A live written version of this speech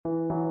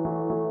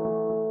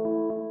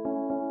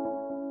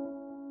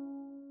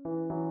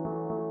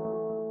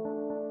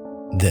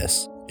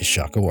This is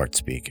Shaka Wart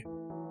Speak.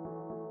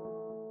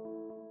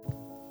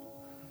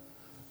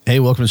 Hey,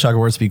 welcome to Shaka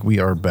Wart Speak. We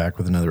are back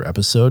with another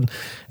episode,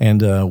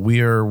 and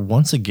we are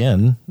once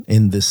again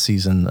in this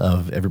season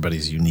of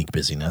everybody's unique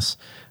busyness.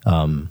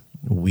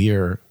 We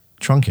are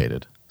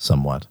truncated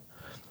somewhat.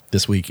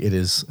 This week it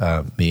is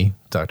me,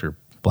 Dr.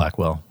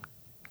 Blackwell,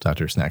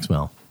 Dr.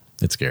 Snacksmell,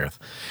 it's Gareth,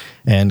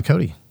 and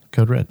Cody,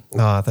 Code Red.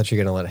 Oh, I thought you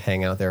were going to let it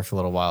hang out there for a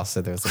little while. So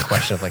there was a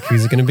question of like,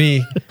 who's it going to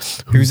be?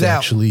 Who's out?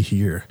 actually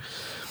here?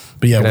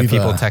 But yeah, we've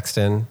people text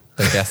in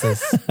their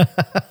guesses,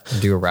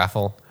 do a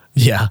raffle.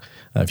 Yeah.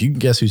 If you can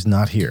guess who's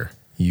not here,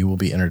 you will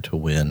be entered to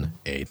win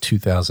a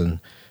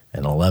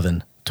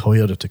 2011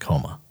 Toyota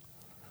Tacoma.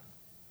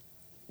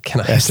 Can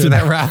I enter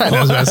that raffle?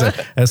 I was about to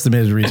say,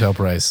 estimated retail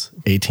price,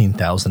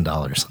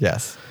 $18,000.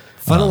 Yes.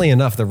 Funnily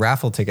enough, the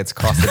raffle tickets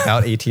cost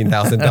about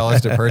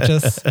 $18,000 to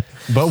purchase,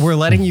 but we're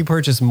letting you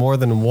purchase more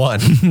than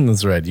one.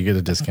 That's right. You get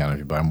a discount if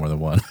you buy more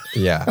than one.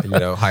 Yeah.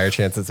 Higher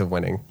chances of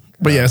winning.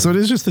 But yeah, so it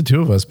is just the two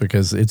of us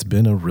because it's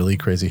been a really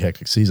crazy,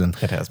 hectic season.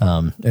 It has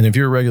been. And if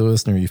you're a regular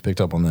listener, you've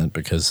picked up on that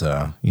because,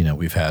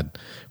 we've had,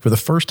 for the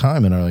first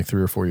time in our 3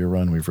 or 4 year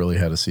run, we've really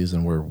had a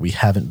season where we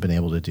haven't been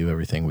able to do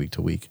everything week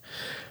to week.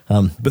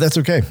 But that's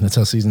okay. That's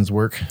how seasons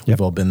work. Yep.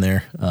 We've all been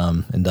there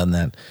and done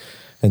that.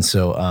 And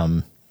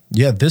so,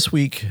 this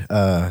week,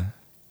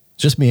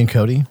 just me and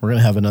Cody, we're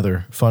going to have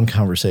another fun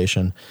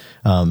conversation.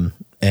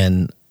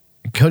 And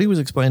Cody was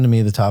explaining to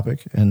me the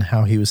topic and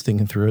how he was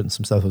thinking through it and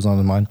some stuff that was on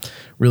his mind.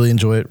 Really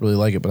enjoy it, really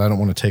like it, but I don't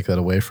want to take that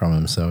away from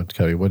him. So,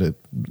 Cody,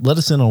 let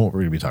us in on what we're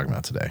going to be talking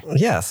about today.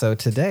 Yeah, so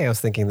today I was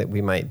thinking that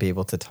we might be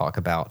able to talk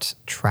about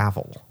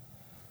travel.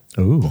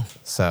 Ooh.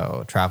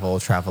 So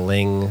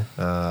traveling,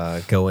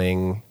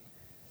 going,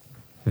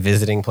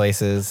 visiting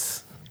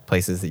places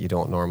that you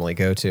don't normally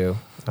go to.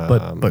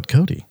 But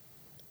Cody,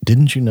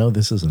 didn't you know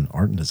this is an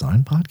art and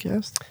design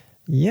podcast?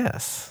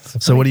 Yes.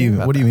 So what do you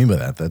mean by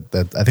that?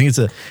 That I think it's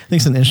an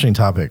interesting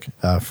topic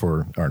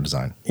for art and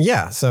design.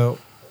 Yeah. So,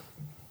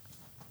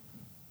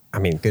 I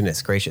mean,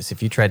 goodness gracious,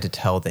 if you tried to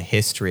tell the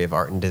history of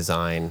art and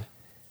design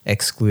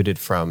excluded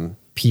from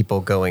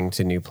people going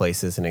to new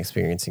places and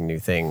experiencing new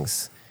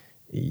things,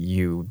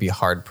 you would be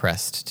hard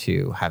pressed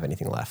to have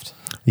anything left.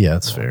 Yeah,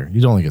 that's fair.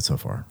 You'd only get so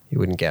far. You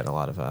wouldn't get a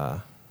lot of,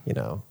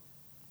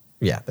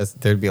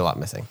 there'd be a lot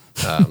missing.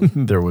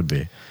 There would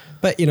be.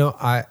 But,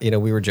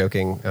 we were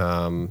joking.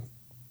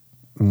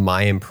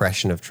 My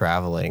impression of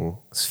traveling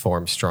is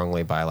formed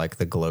strongly by like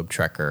the Globe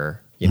Trekker,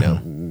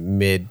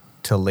 mid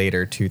to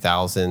later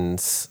 2000s,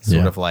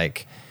 sort of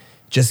like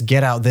just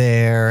get out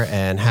there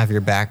and have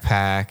your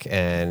backpack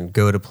and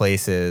go to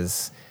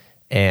places.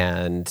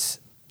 And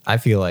I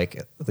feel like,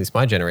 at least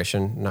my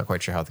generation, not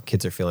quite sure how the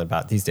kids are feeling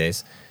about it these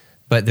days,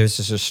 but there's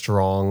just a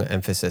strong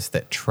emphasis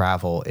that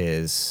travel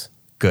is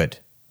good,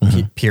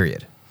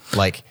 period.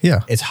 Like,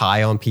 it's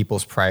high on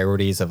people's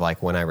priorities of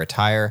like, when I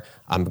retire,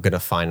 I'm going to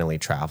finally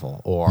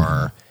travel.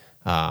 Or,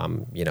 I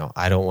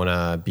don't want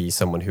to be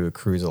someone who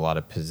accrues a lot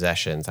of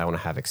possessions. I want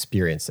to have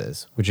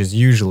experiences, which is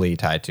usually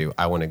tied to,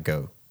 I want to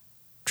go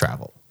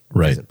travel,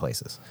 visit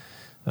places.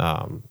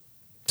 So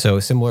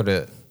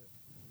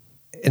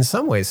in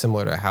some ways,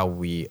 similar to how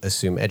we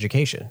assume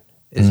education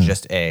is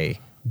just a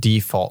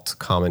default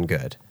common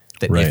good.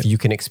 That if you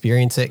can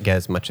experience it, get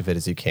as much of it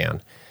as you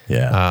can.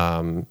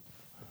 Yeah.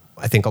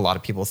 I think a lot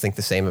of people think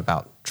the same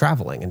about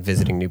traveling and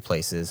visiting new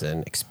places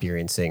and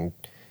experiencing,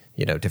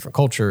 different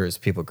cultures,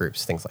 people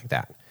groups, things like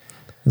that.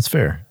 That's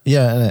fair.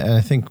 Yeah, and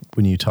I think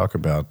when you talk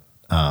about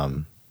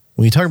it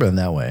in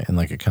that way, in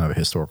like a kind of a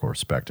historical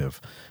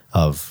perspective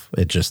of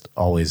it, just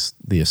always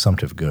the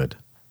assumptive good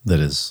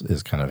that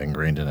is kind of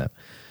ingrained in it.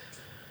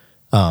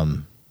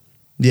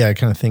 I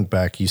kind of think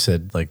back. You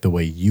said like the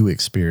way you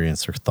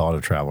experienced or thought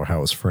of travel, or how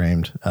it was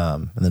framed,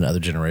 and then other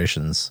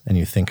generations, and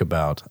you think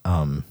about.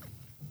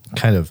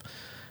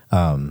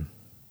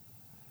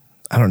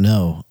 I don't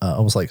know,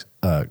 almost like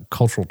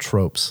cultural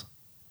tropes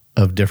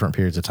of different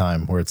periods of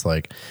time where it's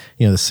like,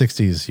 the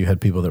 60s, you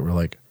had people that were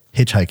like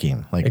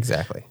hitchhiking, like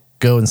exactly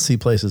go and see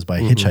places by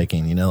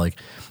hitchhiking, like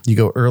you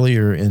go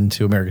earlier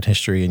into American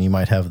history and you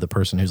might have the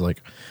person who's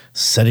like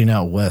setting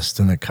out west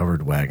in a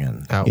covered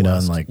wagon,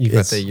 and like you've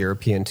got the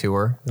European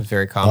tour. It's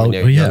very common.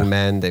 Young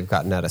men, they've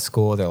gotten out of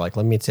school. They're like,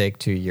 let me take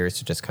 2 years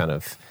to just kind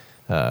of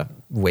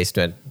waste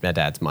my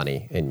dad's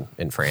money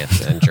in France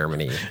and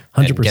Germany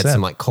 100%. And get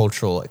some like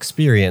cultural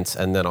experience,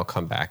 and then I'll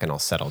come back and I'll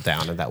settle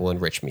down, and that will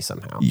enrich me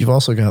somehow. You've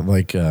also got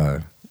like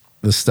the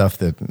stuff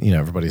that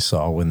everybody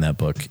saw when that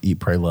book Eat,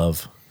 Pray,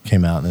 Love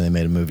came out, and then they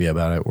made a movie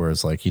about it, where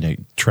it's like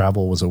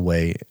travel was a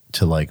way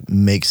to like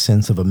make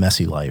sense of a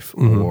messy life,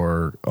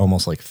 or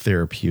almost like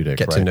therapeutic.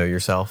 Get to know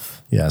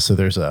yourself. Yeah. So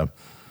there's a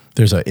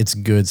it's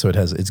good. So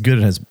it's good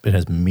and it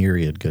has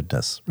myriad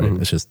goodness. Right.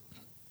 It's just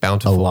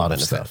bountiful a lot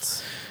benefits. Of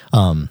stuff.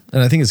 And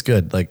I think it's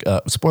good. Like,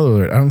 spoiler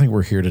alert, I don't think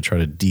we're here to try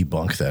to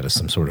debunk that as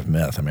some sort of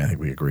myth. I mean, I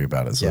think we agree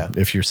about it. So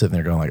if you're sitting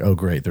there going like, oh,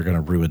 great, they're going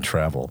to ruin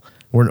travel.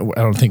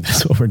 I don't think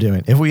that's what we're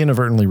doing. If we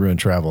inadvertently ruin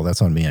travel,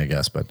 that's on me, I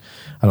guess. But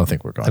I don't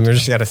think we're going. I mean, we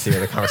just got to see where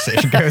the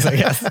conversation goes, I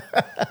guess.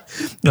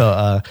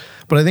 No,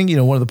 but I think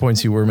one of the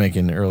points you were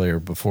making earlier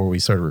before we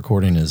started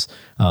recording is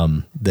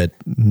that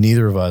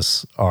neither of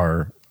us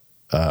are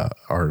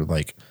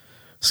like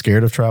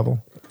scared of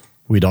travel.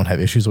 We don't have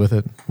issues with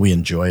it. We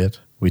enjoy it.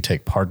 We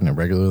take part in it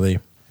regularly.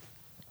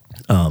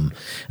 And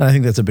I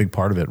think that's a big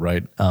part of it,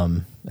 right?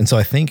 And so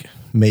I think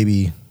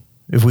maybe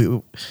if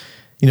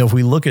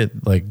we look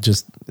at like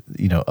just,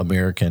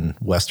 American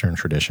Western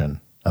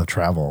tradition of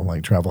travel,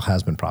 like travel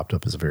has been propped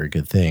up as a very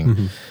good thing.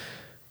 Mm-hmm.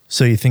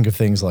 So you think of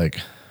things like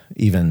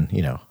even,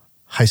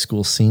 high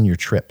school senior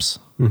trips.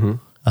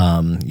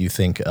 Mm-hmm. You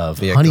think of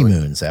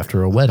honeymoons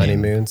after a wedding.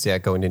 Honeymoons,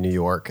 going to New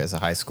York as a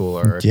high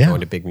schooler,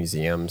 going to big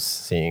museums,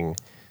 seeing...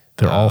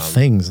 They're all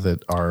things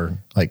that are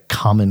like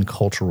common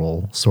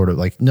cultural sort of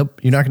like,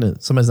 nope,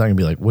 somebody's not gonna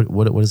be like,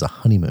 what is a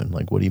honeymoon?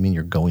 Like, what do you mean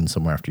you're going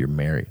somewhere after you're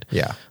married?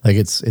 Yeah. Like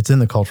it's in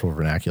the cultural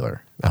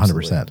vernacular,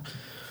 100%.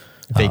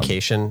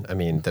 Vacation. I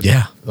mean,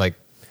 like,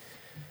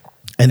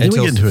 and then we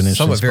get into an interesting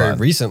somewhat spot. very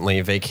recently,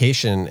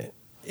 vacation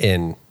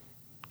in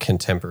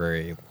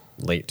contemporary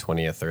late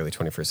 20th, early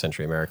 21st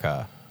century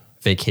America,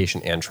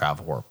 vacation and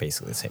travel were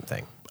basically the same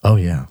thing. Oh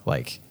yeah.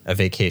 Like a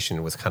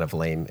vacation was kind of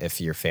lame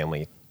if your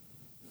family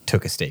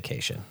took a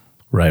staycation.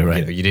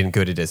 Right. You didn't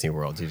go to Disney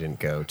World. You didn't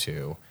go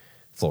to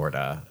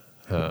Florida.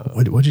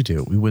 What'd you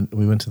do? We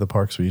went to the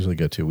parks we usually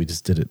go to. We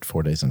just did it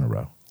 4 days in a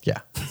row. Yeah,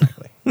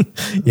 exactly.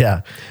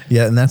 Yeah.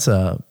 And that's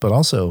but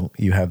also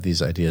you have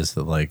these ideas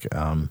that like,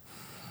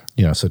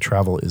 so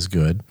travel is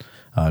good.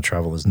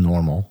 Travel is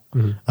normal.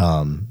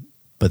 Mm-hmm.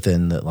 But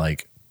then that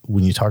like,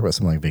 when you talk about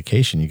something like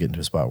vacation, you get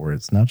into a spot where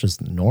it's not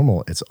just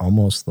normal, it's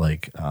almost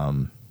like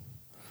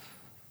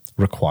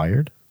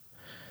required.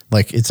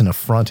 Like it's an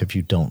affront if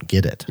you don't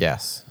get it.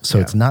 Yes. So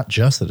it's not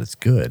just that it's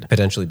good.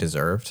 Potentially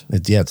deserved.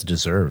 It's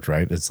deserved,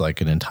 right? It's like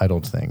an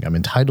entitled thing. I'm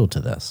entitled to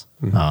this.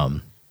 Mm-hmm.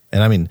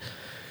 And I mean,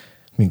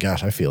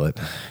 gosh, I feel it.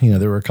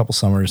 There were a couple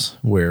summers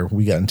where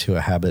we got into a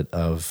habit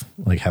of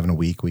like having a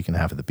week and a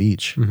half at the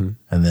beach. Mm-hmm.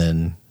 And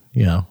then,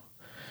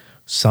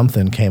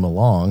 something came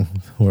along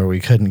where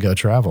we couldn't go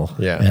travel.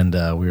 Yeah. And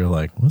we were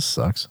like, this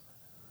sucks.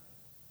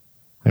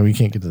 And we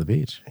can't get to the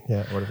beach.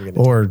 Yeah. What are we going to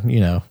do? Or,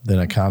 then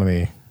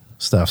economy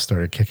stuff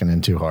started kicking in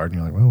too hard. And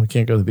you're like, well, we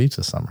can't go to the beach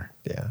this summer.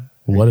 Yeah.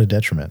 What a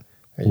detriment.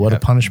 What a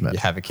punishment.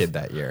 You have a kid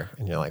that year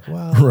and you're like,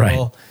 well,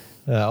 right.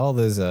 All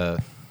those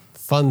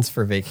funds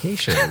for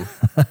vacation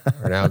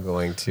are now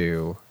going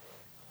to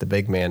the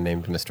big man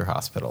named Mr.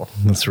 Hospital.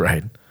 That's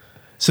right.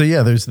 So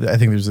yeah, I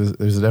think there's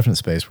a definite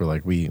space where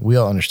like we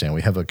all understand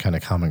we have a kind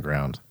of common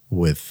ground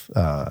with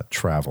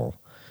travel,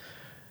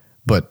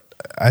 but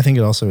I think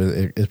it also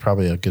is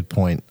probably a good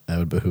point. It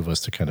would behoove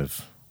us to kind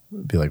of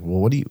be like,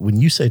 well,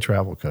 when you say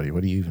travel, Cody,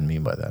 what do you even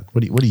mean by that?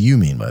 What do you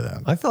mean by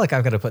that? I feel like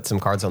I've got to put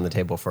some cards on the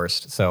table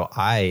first. So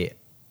I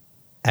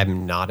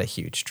am not a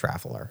huge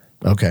traveler.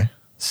 Okay.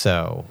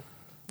 So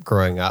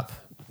growing up,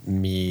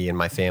 me and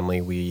my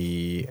family,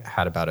 we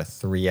had about a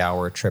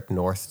 3-hour trip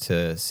north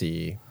to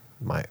see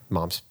my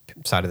mom's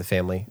side of the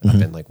family up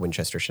in like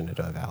Winchester,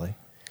 Shenandoah Valley.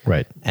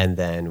 Right. And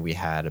then we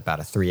had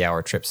about a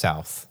 3-hour trip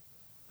south.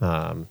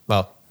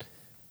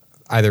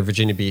 Either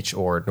Virginia Beach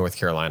or North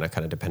Carolina,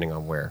 kind of depending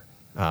on where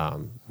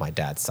my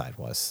dad's side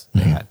was.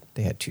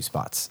 They had 2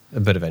 spots,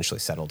 but eventually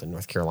settled in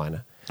North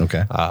Carolina.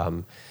 Okay.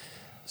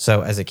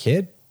 So as a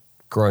kid,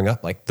 growing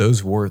up, like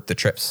those were the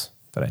trips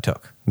that I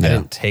took. Yeah. I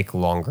didn't take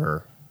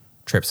longer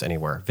trips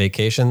anywhere.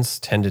 Vacations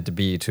tended to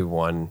be to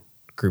one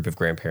group of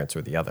grandparents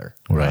or the other.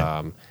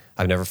 Right.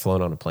 I've never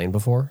flown on a plane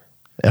before.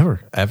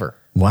 Ever.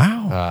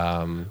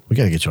 Wow. We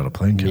got to get you on a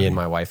plane. Me and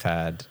my wife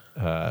had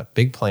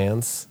big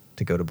plans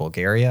to go to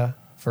Bulgaria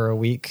for a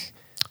week.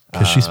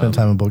 Because she spent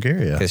time in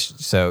Bulgaria.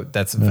 So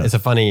it's a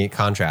funny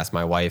contrast.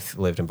 My wife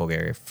lived in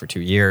Bulgaria for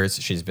 2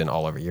 years. She's been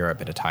all over Europe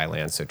and to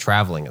Thailand. So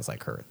traveling is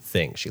like her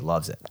thing. She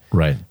loves it.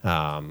 Right.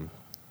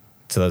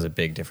 So that was a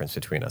big difference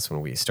between us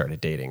when we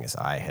started dating is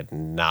I had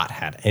not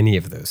had any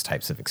of those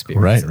types of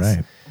experiences.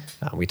 Right.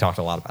 We talked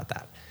a lot about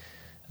that.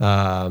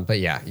 But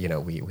yeah,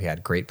 we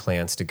had great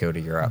plans to go to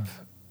Europe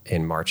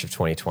in March of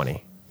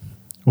 2020.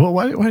 Well,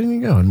 why didn't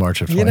you go in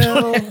March of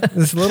 2020?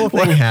 This little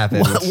thing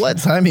happened. What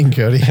timing,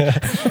 Cody?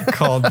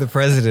 Called the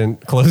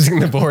president closing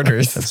the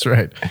borders. That's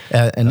right.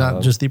 And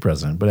not just the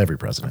president, but every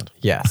president.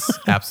 Yes,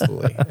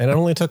 absolutely. And it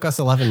only took us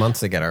 11 months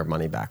to get our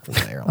money back from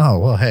the airline. Oh,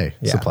 well, hey,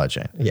 supply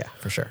chain. Yeah,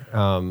 for sure.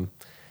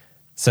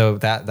 So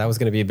that was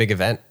going to be a big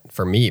event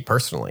for me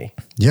personally.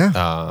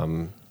 Yeah.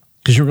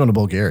 Because you were going to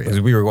Bulgaria. Because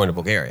we were going to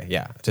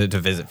Bulgaria, to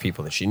visit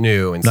people that she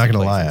knew. And not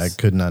going to lie, I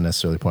could not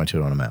necessarily point to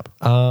it on a map.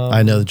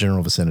 I know the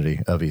general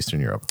vicinity of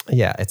Eastern Europe.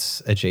 Yeah,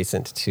 it's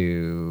adjacent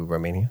to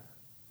Romania.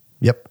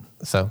 Yep.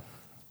 So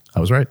I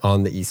was right.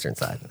 On the eastern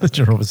side. The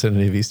general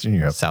vicinity of Eastern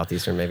Europe.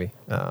 Southeastern, maybe.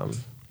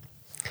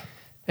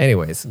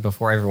 Anyways,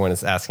 before everyone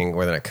is asking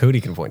whether or not Cody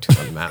can point to it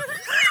on the map,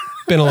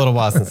 been a little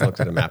while since I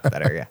looked at a map of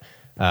that area.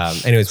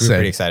 Anyways, we were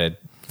pretty excited.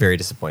 Very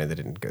disappointed that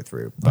it didn't go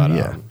through. But,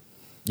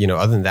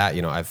 other than that,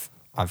 I've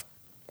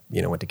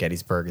went to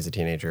Gettysburg as a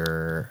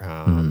teenager.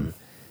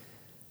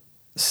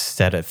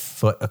 set a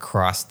foot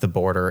across the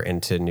border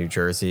into New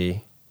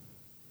Jersey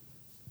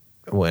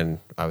when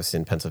I was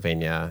in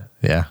Pennsylvania.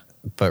 Yeah.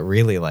 But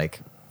really,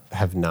 like,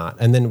 have not.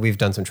 And then we've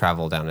done some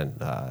travel down in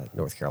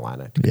North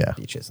Carolina to Yeah.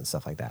 beaches and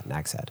stuff like that,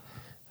 Nags Head.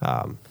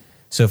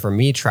 So for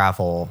me,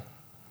 travel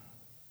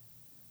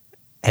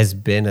has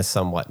been a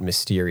somewhat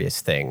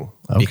mysterious thing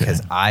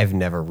because I've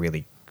never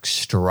really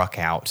struck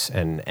out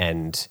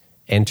and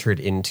entered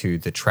into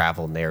the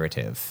travel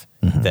narrative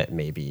that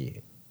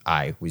maybe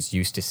I was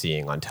used to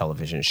seeing on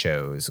television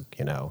shows,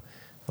 you know,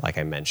 like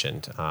I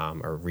mentioned,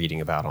 or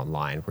reading about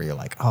online, where you're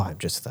like, oh, I'm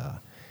just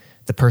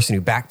the person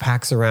who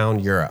backpacks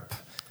around Europe.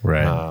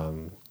 Right.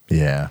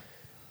 Yeah.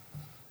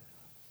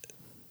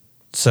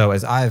 So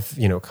as I've,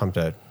 you know, come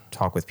to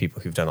talk with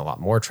people who've done a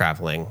lot more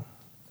traveling,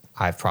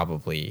 I've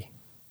probably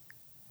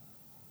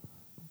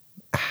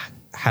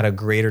had a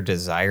greater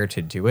desire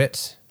to do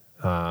it.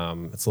 It's a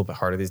little bit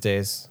harder these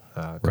days.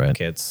 Right.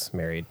 Kids,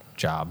 married,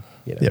 job.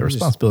 You know, Yeah.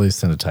 Responsibilities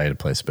tend to tie you to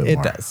place a bit more.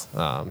 It does.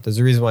 There's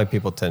a reason why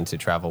people tend to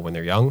travel when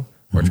they're young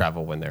or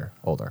travel when they're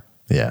older.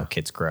 Yeah. You know,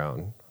 kids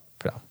grown.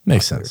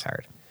 Makes sense.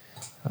 Retired.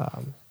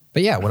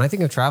 But yeah, when I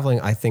think of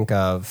traveling, I think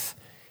of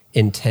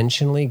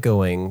intentionally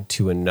going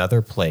to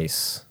another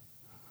place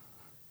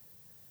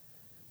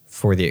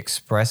for the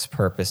express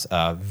purpose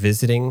of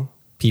visiting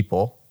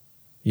people,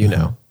 you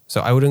know. So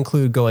I would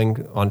include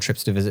going on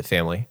trips to visit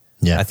family.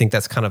 Yeah. I think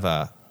that's kind of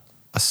a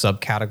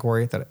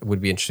subcategory that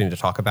would be interesting to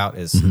talk about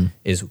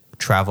is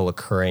travel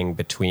occurring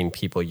between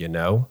people you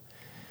know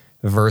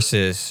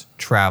versus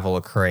travel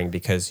occurring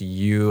because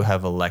you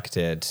have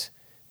elected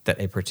that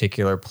a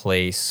particular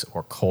place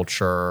or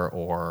culture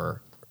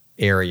or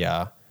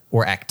area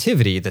or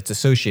activity that's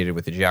associated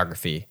with the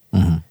geography,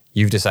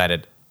 you've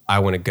decided, I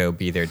want to go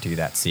be there, do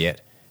that, see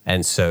it.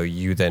 And so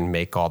you then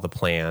make all the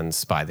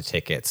plans, buy the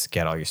tickets,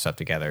 get all your stuff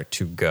together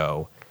to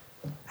go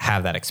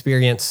have that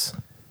experience,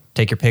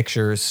 take your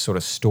pictures, sort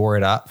of store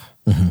it up,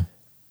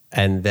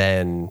 and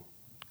then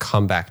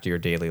come back to your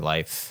daily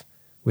life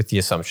with the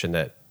assumption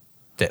that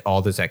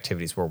all those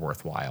activities were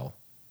worthwhile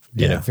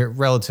in a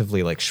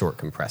relatively like short,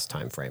 compressed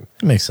time frame.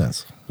 It makes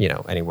sense. You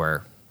know,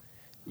 anywhere,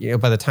 you know,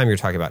 by the time you're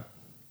talking about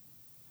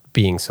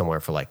being somewhere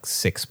for like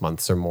 6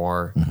 months or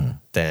more,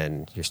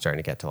 then you're starting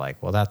to get to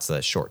like, well, that's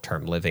a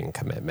short-term living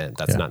commitment.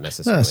 That's not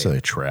necessarily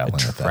traveling. At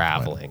that point.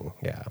 traveling.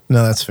 Yeah.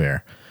 No, that's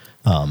fair.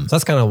 So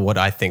that's kind of what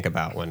I think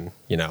about when,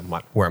 you know,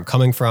 where I'm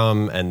coming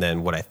from and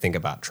then what I think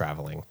about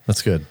traveling.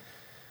 That's good.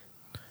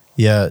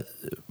 Yeah.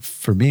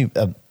 For me,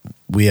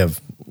 we have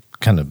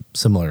kind of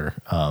similar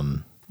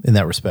in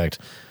that respect.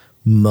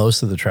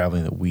 Most of the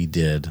traveling that we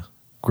did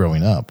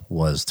growing up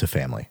was to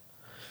family.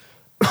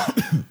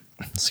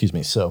 Excuse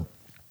me. So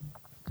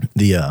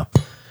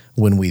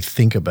when I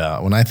think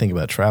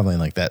about traveling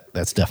like that,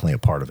 that's definitely a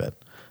part of it.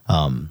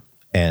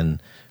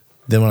 And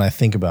then when I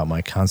think about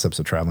my concepts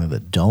of traveling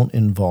that don't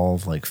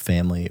involve like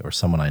family or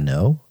someone I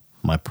know,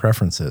 my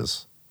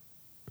preferences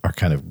are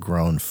kind of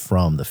grown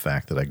from the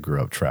fact that I grew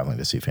up traveling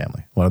to see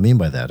family. What I mean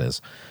by that is,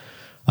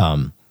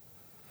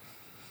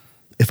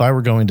 if I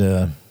were going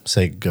to,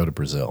 say, go to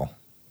Brazil,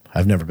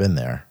 I've never been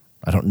there.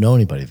 I don't know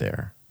anybody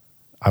there.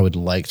 I would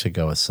like to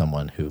go as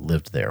someone who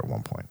lived there at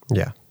one point.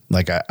 Yeah.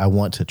 Like I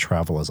want to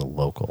travel as a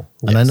local.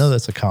 And I know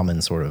that's a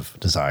common sort of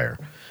desire.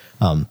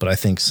 But I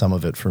think some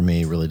of it for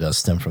me really does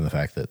stem from the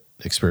fact that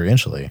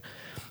experientially,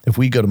 if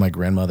we go to my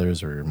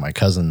grandmother's or my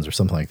cousins or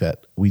something like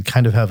that, we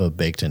kind of have a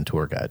baked-in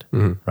tour guide,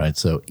 right?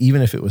 So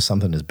even if it was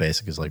something as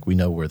basic as like we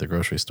know where the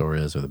grocery store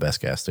is or the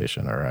best gas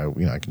station, or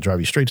I can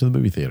drive you straight to the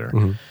movie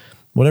theater,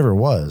 whatever it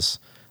was,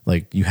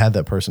 like you had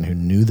that person who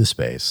knew the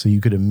space, so you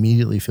could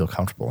immediately feel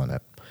comfortable in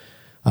it,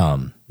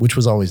 which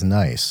was always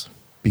nice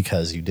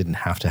because you didn't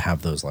have to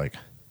have those like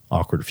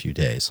awkward few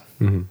days.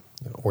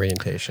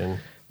 Orientation.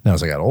 Now,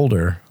 as I got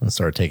older and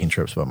started taking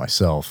trips by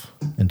myself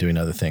and doing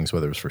other things,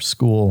 whether it was for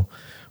school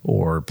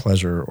or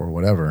pleasure or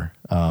whatever,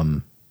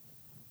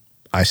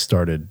 I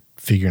started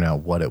figuring out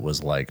what it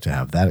was like to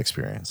have that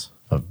experience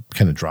of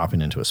kind of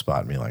dropping into a spot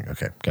and being like,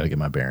 okay, got to get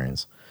my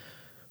bearings,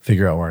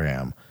 figure out where I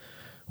am.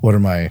 What are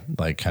my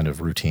like kind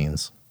of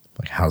routines?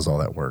 Like, how's all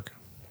that work?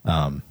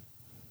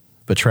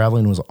 But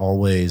traveling was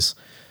always,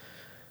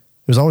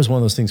 it was always one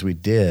of those things we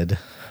did.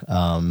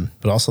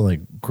 But also like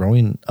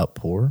growing up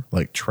poor,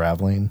 like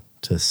traveling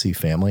to see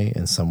family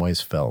in some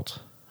ways felt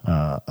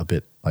a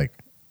bit like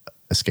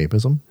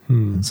escapism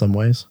in some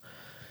ways.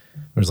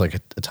 There's like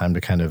a time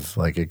to kind of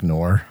like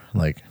ignore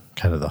like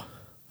kind of the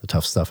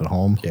tough stuff at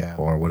home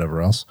or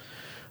whatever else.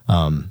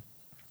 And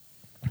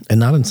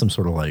not in some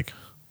sort of like,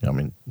 you know, I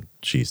mean,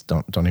 geez,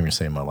 don't even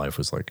say my life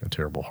was like a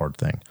terrible, hard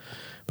thing,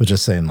 but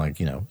just saying like,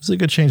 you know, it's a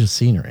good change of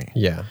scenery.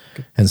 Yeah.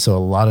 And so a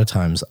lot of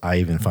times I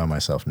even find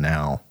myself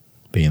now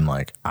being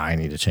like, I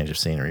need a change of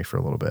scenery for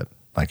a little bit.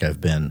 Like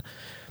I've been,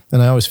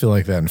 and I always feel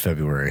like that in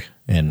February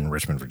in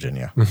Richmond,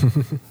 Virginia,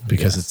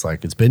 because it's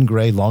like, it's been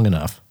gray long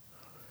enough.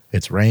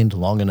 It's rained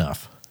long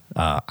enough.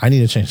 I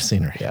need a change of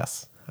scenery.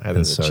 Yes.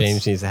 Either the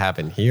change needs to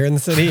happen here in the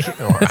city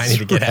or I need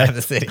to get out of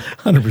the city.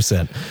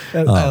 100%.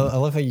 I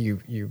love how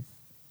you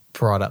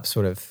brought up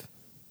sort of,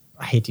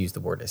 I hate to use the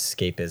word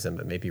escapism,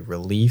 but maybe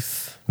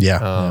relief.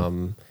 Yeah.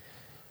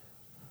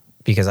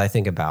 Because I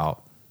think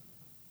about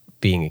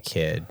being a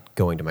kid,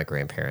 going to my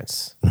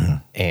grandparents,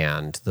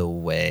 and the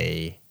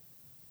way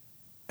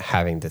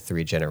having the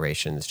 3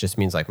 generations just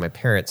means like my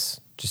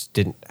parents just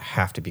didn't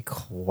have to be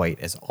quite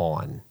as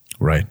on.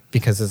 Right.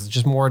 Because there's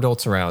just more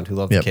adults around who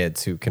love the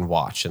kids, who can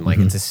watch, and like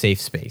it's a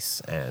safe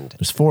space. And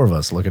there's 4 of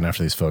us looking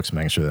after these folks,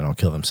 making sure they don't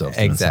kill themselves.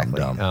 Doing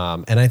exactly. something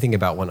dumb. And I think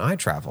about when I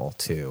travel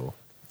to,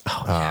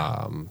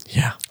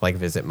 Yeah. like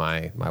visit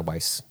my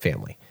wife's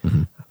family.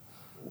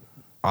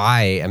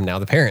 I am now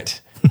the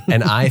parent,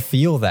 and I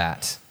feel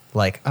that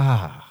like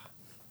I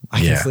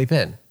can sleep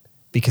in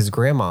because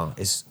grandma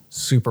is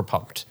super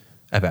pumped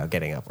about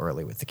getting up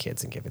early with the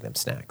kids and giving them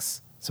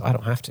snacks, so I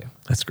don't have to.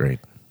 That's great.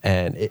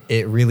 And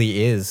it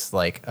really is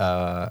like,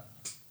 as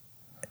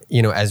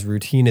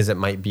routine as it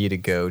might be to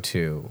go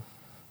to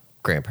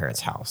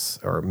grandparents' house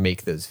or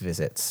make those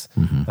visits,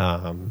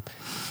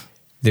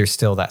 there's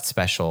still that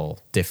special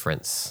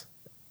difference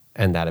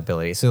and that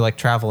ability. So like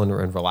travel and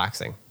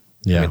relaxing.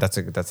 Yeah. I mean, that's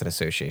an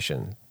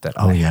association that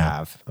I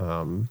have.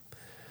 And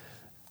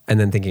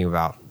then thinking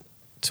about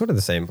sort of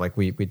the same, like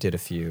we did a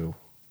few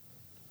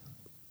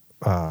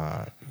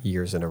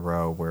years in a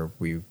row where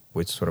we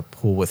would sort of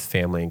pool with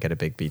family and get a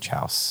big beach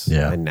house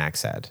in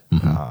Nags Head.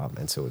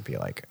 And so it would be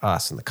like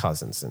us and the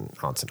cousins and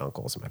aunts and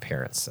uncles and my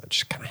parents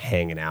just kind of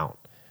hanging out.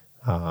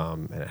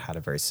 And it had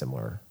a very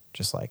similar,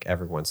 just like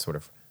everyone's sort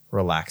of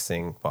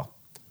relaxing. Well,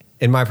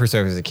 in my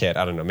perspective as a kid,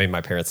 I don't know, maybe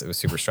my parents, it was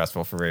super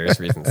stressful for various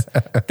reasons.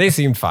 They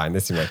seemed fine. They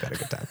seemed like they had a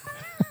good time.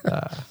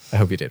 I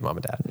hope you did, Mom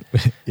and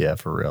Dad. Yeah,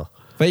 for real.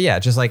 But yeah,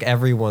 just like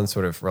everyone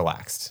sort of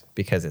relaxed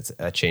because it's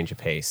a change of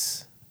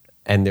pace.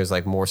 And there's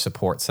like more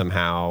support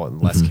somehow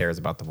and less cares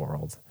about the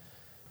world.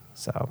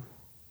 So.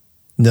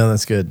 No,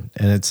 that's good.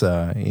 And it's,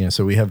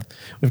 so we have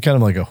kind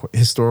of like a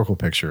historical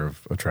picture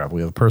of travel.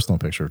 We have a personal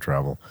picture of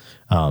travel.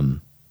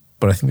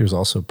 But I think there's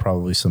also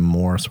probably some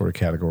more sort of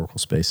categorical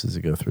spaces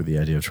that go through the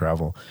idea of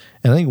travel.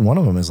 And I think one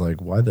of them is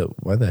like, why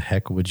the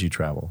heck would you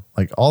travel?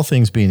 Like all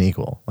things being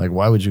equal, like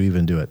why would you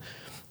even do it?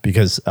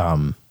 Because,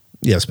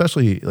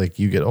 especially like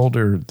you get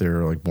older,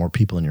 there are like more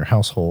people in your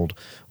household,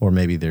 or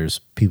maybe there's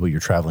people you're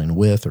traveling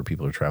with or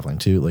people you're traveling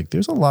to. Like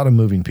there's a lot of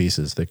moving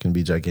pieces that can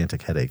be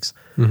gigantic headaches.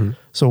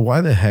 So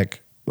why the heck,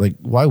 like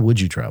why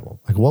would you travel?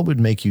 Like what would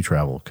make you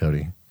travel,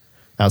 Cody?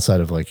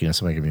 Outside of like,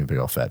 somebody giving me a big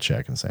old fat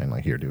check and saying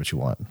like, here, do what you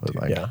want. But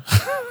like,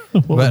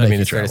 but I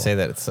mean, it's fair to say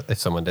that if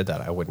someone did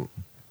that, I wouldn't.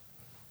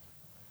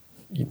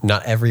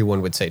 Not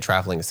everyone would say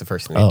traveling is the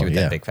first thing they do with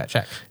that big fat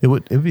check.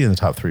 It'd be in the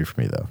top 3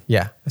 for me though.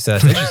 Yeah. So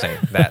that's interesting.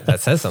 that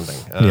says something.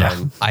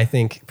 I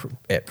think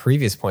at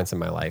previous points in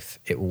my life,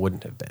 it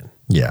wouldn't have been.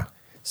 Yeah.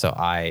 So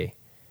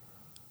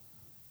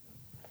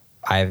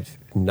I've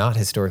not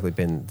historically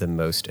been the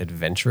most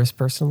adventurous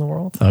person in the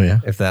world. Oh, yeah?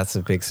 If that's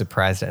a big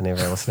surprise to any of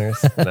our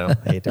listeners. No,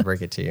 I hate to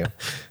break it to you.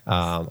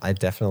 I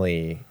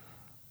definitely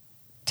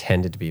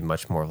tended to be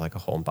much more like a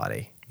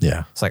homebody.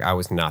 Yeah. It's like I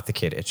was not the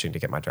kid itching to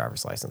get my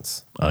driver's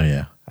license. Oh,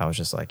 yeah. I was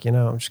just like,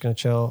 I'm just going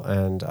to chill.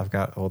 And I've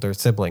got older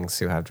siblings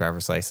who have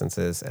driver's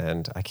licenses,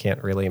 and I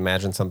can't really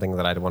imagine something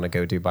that I'd want to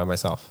go do by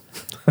myself.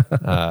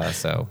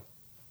 So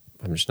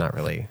I'm just not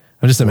really...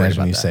 I'm just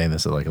imagining you saying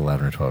this at like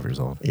 11 or 12 years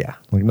old. Yeah.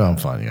 Like, no, I'm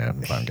fine. Yeah,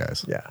 I'm fine,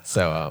 guys. Yeah.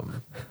 So,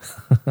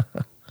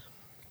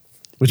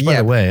 which, by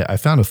the way, I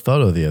found a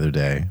photo the other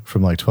day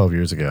from like 12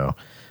 years ago,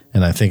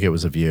 and I think it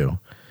was of you.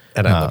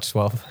 And I looked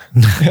 12.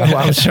 Well,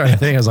 I was trying to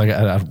think. I was like,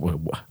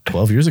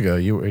 12 years ago,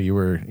 you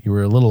were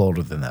a little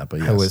older than that, but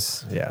yes. I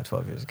was,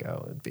 12 years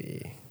ago. It'd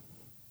be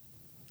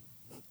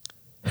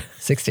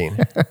 16.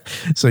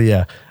 So,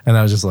 yeah. And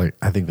I was just like,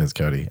 I think that's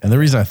Cody. And the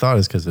reason I thought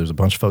is because there's a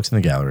bunch of folks in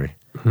the gallery,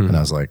 and I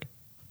was like,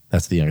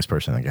 that's the youngest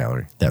person in the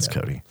gallery. That's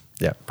Cody.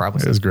 Yeah,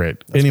 probably. It was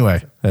great.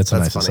 Anyway, that's a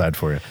nice aside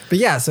for you. But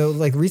yeah, so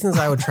like reasons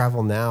I would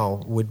travel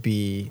now would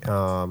be, I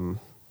don't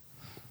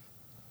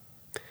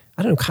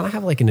know, kind of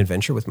have like an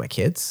adventure with my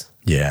kids.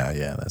 Yeah,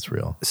 that's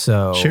real.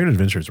 So shared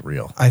adventure is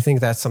real. I think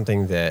that's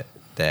something that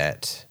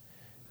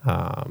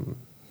I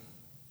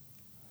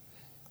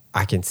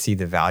can see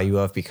the value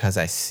of because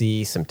I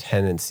see some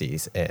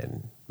tendencies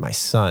in my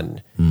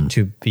son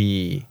to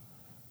be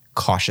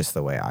cautious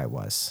the way I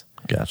was.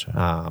 Gotcha.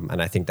 And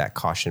I think that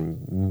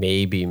caution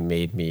maybe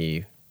made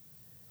me,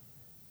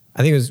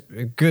 I think it was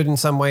good in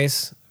some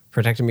ways,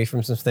 protected me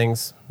from some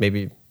things,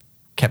 maybe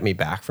kept me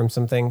back from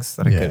some things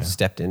that I could have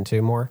stepped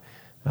into more.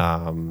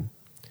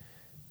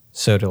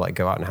 So to like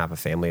go out and have a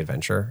family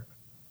adventure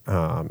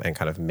and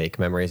kind of make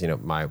memories.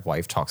 My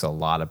wife talks a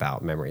lot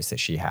about memories that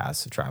she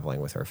has traveling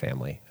with her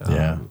family.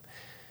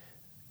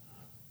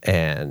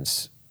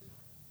 And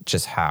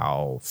just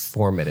how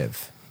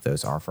formative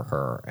those are for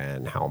her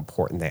and how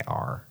important they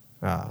are.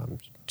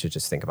 To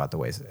just think about the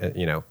ways,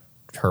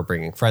 her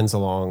bringing friends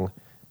along,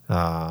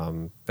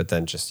 but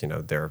then just,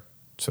 their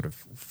sort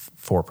of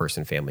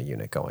 4-person family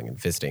unit going and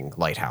visiting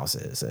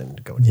lighthouses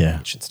and going to the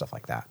beach and stuff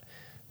like that.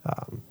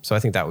 So I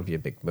think that would be a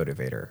big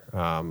motivator.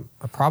 I'm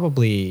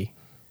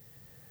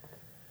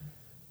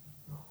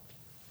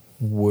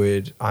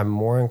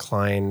more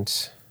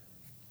inclined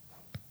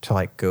to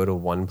like go to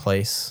one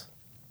place.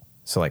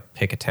 So like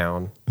pick a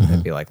town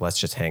and be like, let's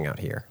just hang out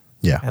here.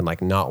 Yeah. And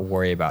like not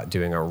worry about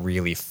doing a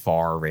really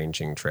far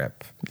ranging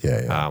trip.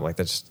 Yeah. Like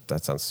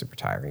that sounds super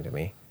tiring to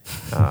me.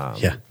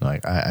 Yeah. No,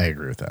 I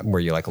agree with that. Where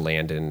you like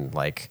land in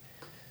like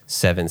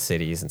 7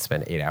 cities and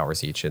spend 8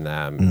 hours each in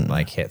them,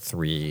 like hit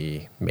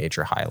 3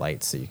 major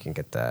highlights so you can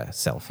get the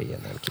selfie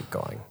and then keep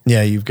going.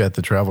 Yeah, you've got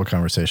the travel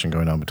conversation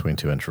going on between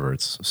 2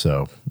 introverts.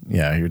 So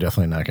yeah, you're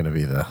definitely not going to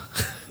be the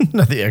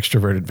not the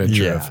extrovert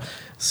adventure of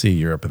see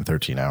Europe in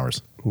 13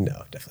 hours.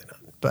 No, definitely not.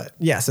 But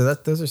yeah, so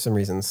those are some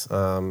reasons.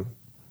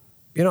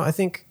 I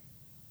think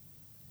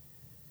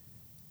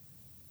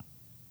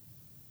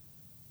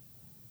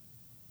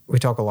we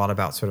talk a lot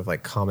about sort of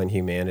like common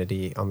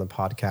humanity on the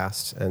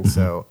podcast. And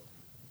so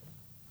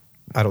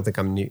I don't think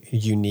I'm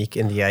unique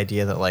in the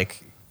idea that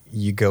like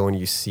you go and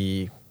you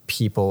see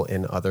people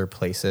in other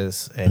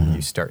places and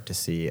you start to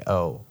see,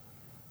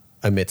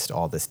 amidst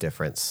all this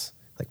difference,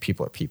 like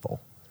people are people.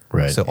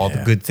 Right. So all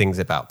the good things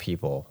about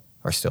people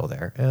are still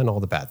there, and all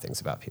the bad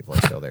things about people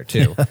are still there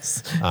too.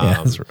 Yes.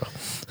 That's real.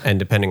 And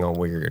depending on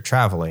where you're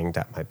traveling,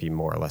 that might be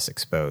more or less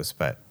exposed.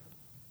 But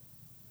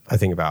I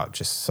think about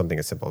just something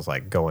as simple as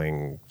like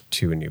going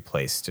to a new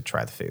place to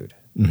try the food.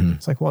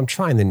 It's like, well, I'm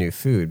trying the new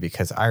food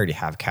because I already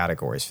have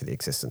categories for the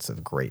existence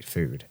of great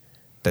food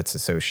that's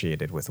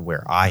associated with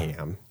where I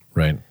am.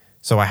 Right.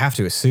 So I have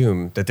to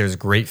assume that there's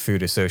great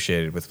food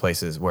associated with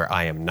places where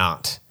I am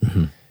not.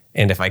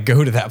 And if I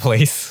go to that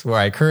place where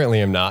I currently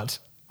am not,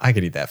 I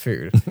could eat that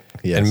food.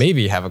 Yes. And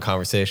maybe have a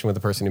conversation with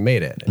the person who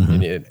made it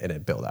and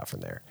it build out from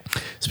there.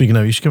 Speaking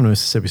of, you should come to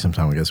Mississippi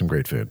sometime. We got some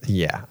great food.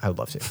 Yeah, I would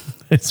love to.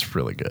 It's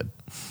really good.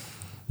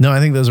 No, I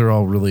think those are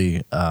all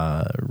really,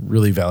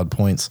 really valid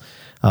points.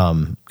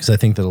 Because I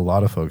think that a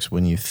lot of folks,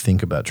 when you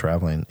think about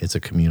traveling, it's a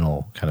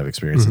communal kind of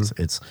experience.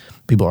 It's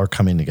people are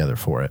coming together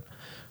for it.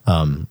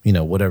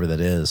 Whatever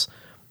that is,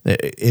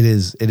 it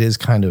is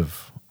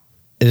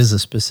a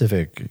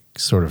specific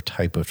sort of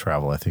type of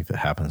travel. I think that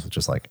happens with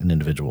just like an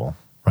individual,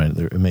 right?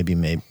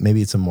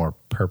 Maybe it's a more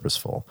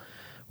purposeful,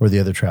 where the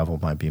other travel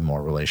might be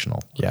more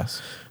relational.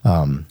 Yes.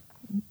 But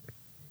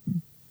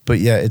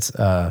yeah, it's.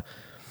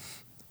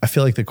 I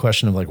feel like the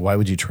question of like why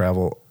would you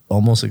travel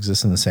almost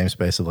exists in the same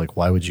space of like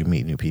why would you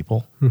meet new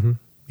people?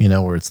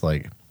 Where it's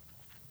like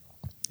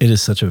it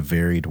is such a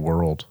varied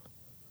world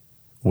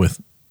with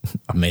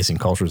amazing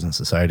cultures and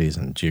societies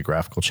and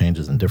geographical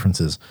changes and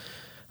differences.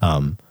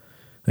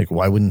 Like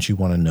why wouldn't you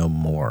want to know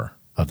more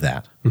of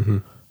that?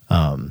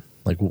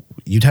 Like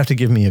you'd have to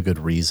give me a good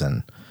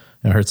reason.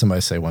 And I heard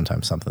somebody say one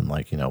time something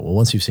like, well,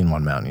 once you've seen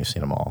one mountain, you've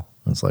seen them all.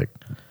 And it's like,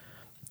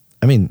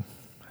 I mean,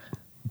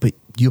 but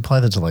you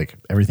apply that to like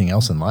everything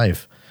else in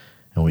life,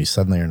 and we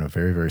suddenly are in a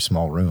very, very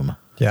small room.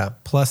 Yeah.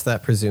 Plus,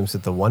 that presumes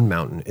that the one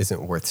mountain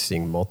isn't worth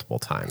seeing multiple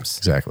times.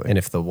 Exactly. And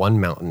if the one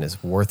mountain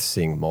is worth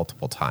seeing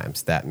multiple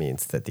times, that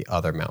means that the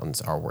other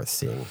mountains are worth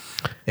seeing,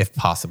 if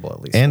possible,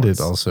 at least And once.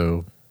 it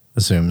also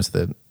assumes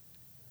that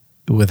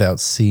without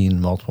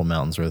seeing multiple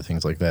mountains or other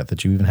things like that,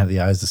 that you even have the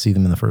eyes to see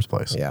them in the first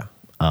place. Yeah.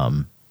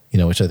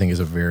 Which I think is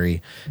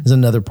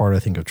another part I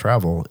think of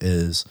travel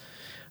is,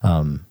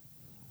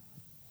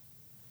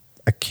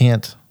 I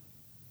can't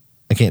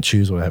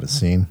choose what I haven't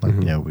seen. Like,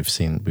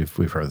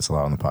 we've heard this a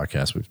lot on the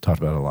podcast. We've talked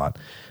about it a lot.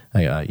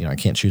 I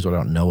can't choose what I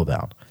don't know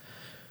about.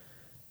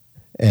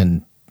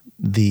 And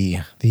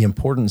the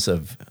importance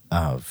of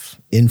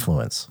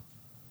influence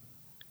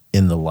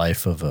in the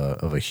life of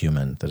a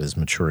human that is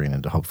maturing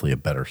into hopefully a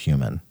better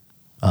human.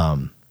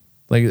 I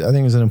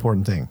think is an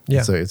important thing.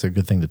 Yeah. It's a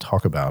good thing to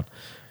talk about.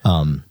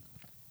 What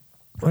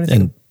do you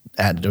think?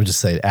 I would just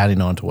say, adding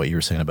on to what you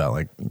were saying about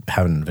like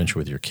having an adventure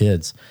with your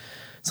kids,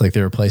 it's like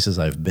there are places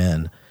I've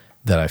been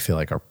that I feel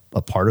like are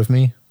a part of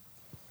me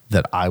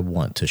that I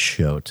want to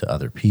show to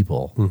other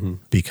people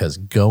because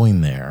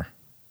going there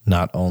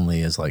not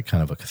only is like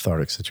kind of a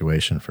cathartic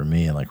situation for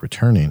me and like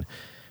returning,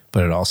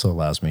 but it also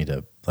allows me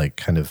to like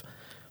kind of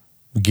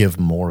give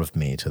more of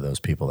me to those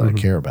people that I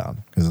care about.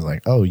 Because it's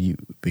like,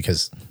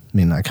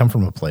 I come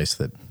from a place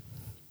that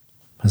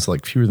has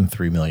like fewer than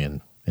 3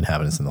 million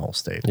inhabitants in the whole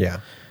state.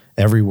 Yeah.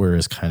 Everywhere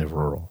is kind of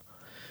rural.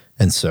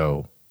 And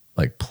so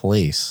like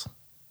place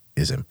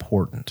is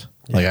important.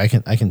 Yeah.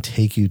 Like I can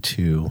take you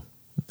to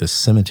the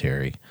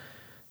cemetery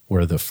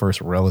where the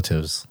first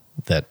relatives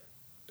that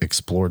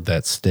explored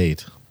that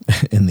state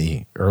in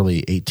the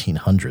early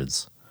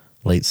 1800s,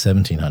 late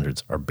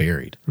 1700s are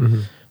buried.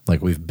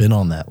 Like we've been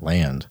on that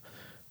land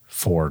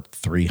for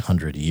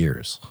 300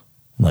 years.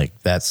 Like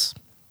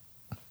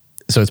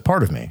so it's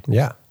part of me.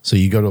 Yeah. So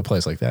you go to a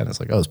place like that and it's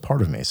like, it's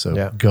part of me.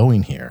 So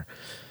going here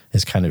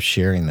is kind of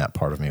sharing that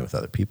part of me with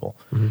other people.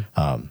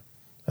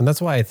 And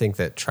that's why I think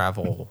that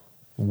travel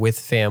with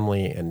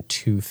family and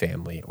to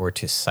family or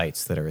to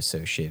sites that are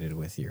associated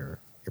with your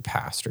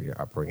past or your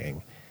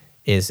upbringing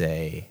is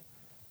a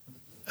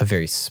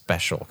very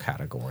special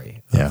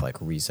category of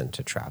like reason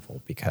to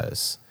travel.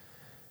 Because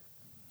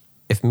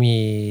if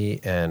me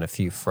and a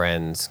few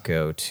friends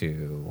go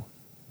to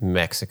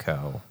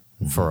Mexico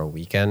for a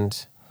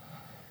weekend,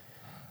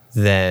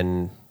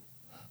 and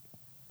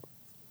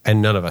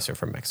none of us are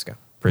from Mexico.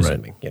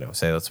 presuming,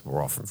 say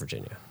we're all from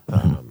Virginia.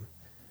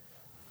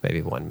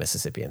 Maybe one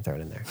Mississippian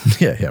thrown in there.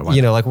 Yeah. Why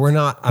I'm Okay.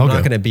 not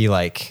going to be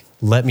like,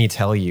 let me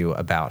tell you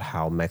about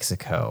how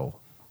Mexico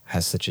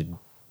has such a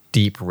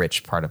deep,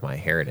 rich part of my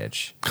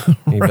heritage. And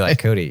you'd be like,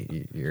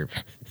 Cody, you're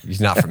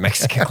not from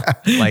Mexico.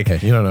 Like, Hey,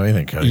 you don't know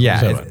anything, Cody.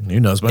 yeah. You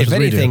know as much If as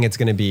anything, we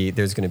do.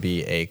 there's going to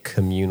be a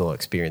communal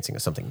experiencing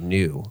of something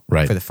new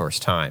Right. for the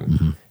first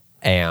time,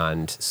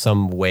 and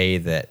some way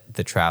that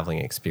the traveling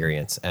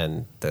experience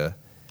and the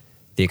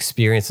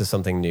experience of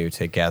something new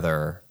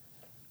together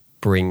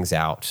brings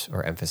out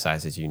or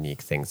emphasizes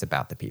unique things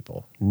about the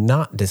people,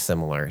 not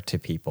dissimilar to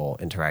people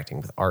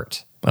interacting with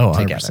art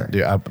together. 100%.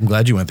 Dude, I'm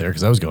glad you went there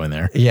because I was going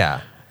there.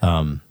 Yeah.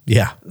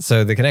 Yeah.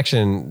 So the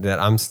connection that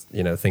I'm,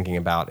 thinking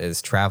about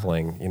is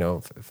traveling.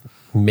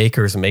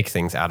 Makers make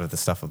things out of the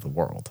stuff of the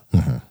world.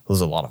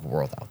 There's a lot of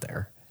world out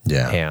there.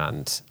 Yeah.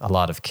 And a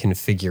lot of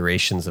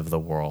configurations of the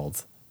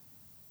world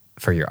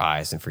for your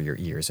eyes and for your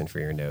ears and for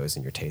your nose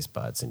and your taste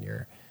buds and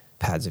your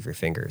pads of your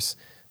fingers.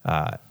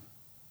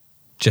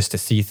 Just to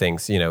see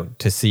things,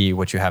 to see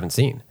what you haven't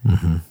seen.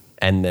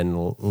 And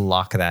then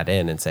lock that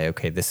in and say,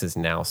 okay, this is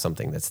now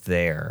something that's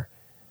there,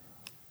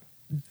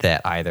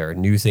 that either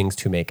new things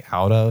to make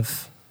out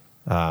of,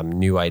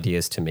 new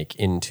ideas to make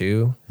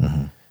into.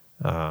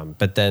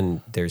 But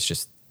then there's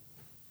just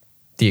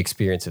the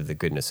experience of the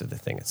goodness of the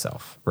thing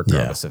itself,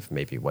 regardless of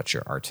maybe what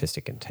your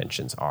artistic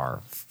intentions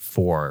are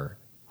for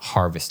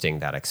harvesting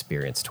that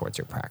experience towards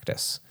your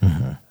practice.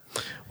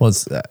 Well,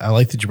 I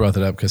like that you brought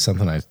that up because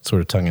something I sort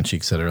of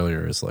tongue-in-cheek said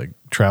earlier is like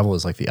travel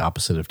is like the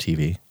opposite of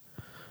TV.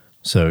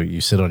 So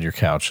you sit on your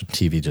couch and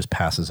TV just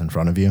passes in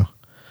front of you,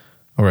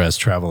 whereas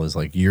travel is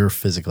like you're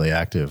physically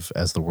active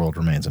as the world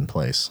remains in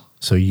place.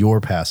 So you're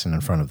passing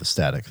in front of the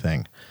static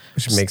thing.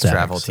 Which makes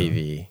travel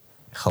TV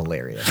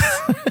hilarious.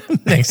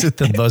 Makes it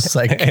the most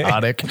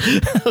psychotic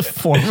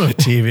form of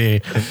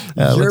TV.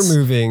 You're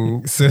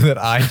moving so that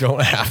I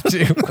don't have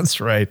to. That's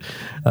right.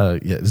 Yeah.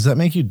 Does that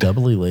make you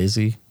doubly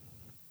lazy?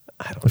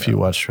 I don't If know. you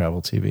watch travel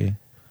TV?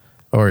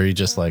 Or are you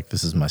just like,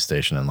 this is my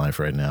station in life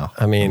right now?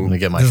 I mean, I'm going to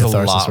get my there's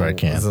catharsis where I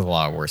can. There's a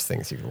lot of worse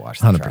things you could watch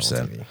than 100%.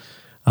 travel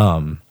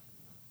TV.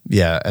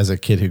 Yeah, as a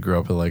kid who grew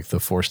up at like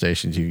the 4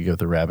 stations, you could go with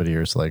the rabbit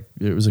ears. Like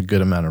it was a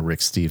good amount of Rick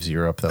Steves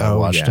Europe that I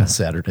watched on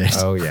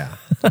Saturdays. Oh, yeah.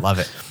 Love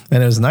it.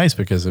 And it was nice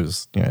because it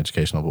was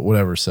educational, but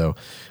whatever. So,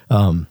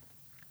 but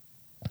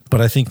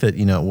I think that,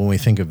 when we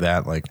think of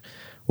that, like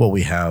what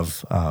we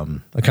have,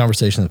 a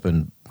conversation that's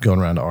been going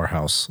around to our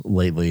house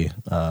lately,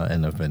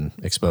 and I've been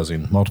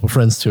exposing multiple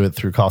friends to it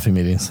through coffee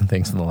meetings and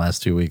things in the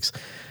last 2 weeks,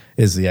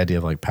 is the idea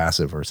of like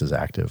passive versus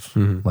active,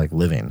 like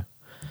living.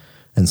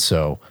 And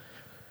so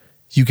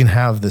you can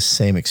have this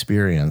same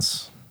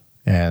experience,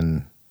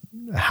 and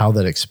how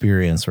that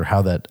experience or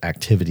how that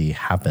activity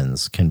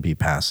happens can be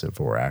passive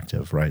or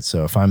active, right?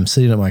 So if I'm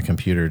sitting at my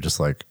computer,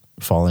 just like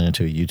falling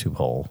into a YouTube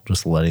hole,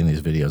 just letting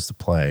these videos to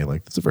play,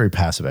 like it's a very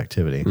passive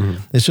activity.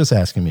 It's just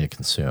asking me to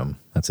consume.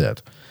 That's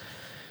it.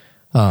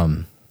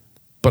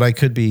 But I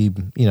could be,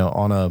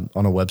 on a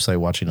website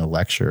watching a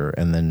lecture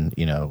and then,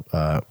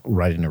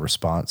 writing a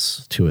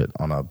response to it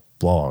on a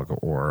blog,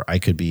 or I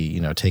could be,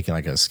 taking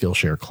like a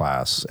Skillshare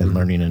class and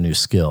learning a new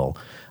skill.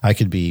 I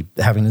could be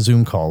having a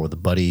Zoom call with a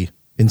buddy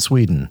in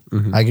Sweden.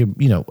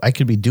 I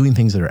could be doing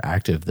things that are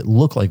active that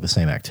look like the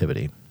same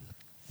activity.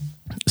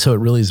 So it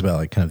really is about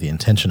like kind of the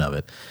intention of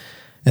it.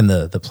 And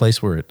the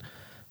place where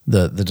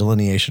the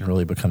delineation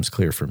really becomes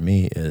clear for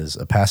me is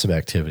a passive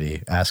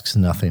activity asks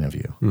nothing of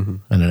you,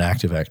 and an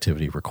active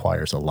activity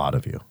requires a lot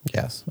of you.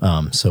 Yes.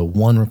 So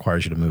one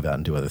requires you to move out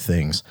and do other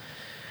things.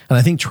 And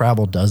I think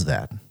travel does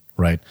that,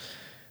 right?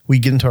 We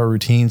get into our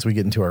routines, we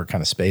get into our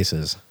kind of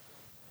spaces,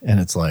 and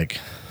it's like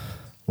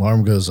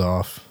alarm goes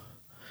off,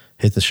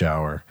 hit the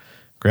shower,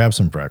 grab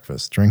some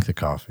breakfast, drink the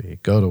coffee,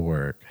 go to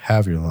work,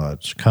 have your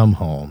lunch, come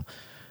home,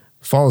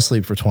 fall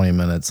asleep for 20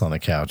 minutes on the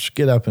couch,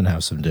 get up and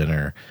have some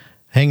dinner,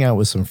 hang out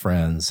with some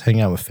friends, hang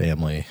out with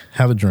family,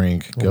 have a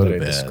drink, go to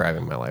bed,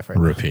 Describing my life right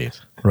now. repeat,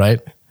 right?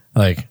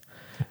 Like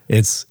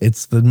it's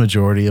the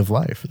majority of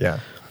life. Yeah.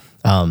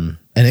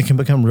 And it can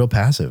become real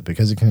passive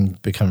because it can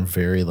become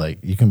very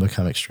you can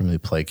become extremely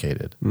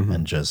placated and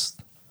it just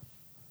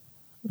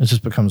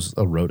becomes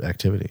a rote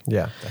activity.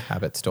 Yeah. The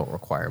habits don't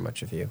require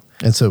much of you.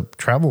 And so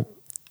travel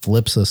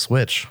flips a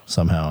switch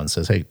somehow and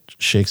says, hey,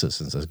 shakes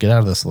us and says, get out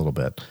of this a little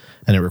bit.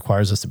 And it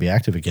requires us to be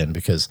active again,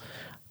 because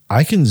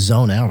I can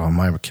zone out on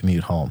my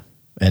commute home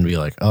and be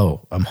like,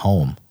 oh, I'm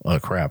home. Oh,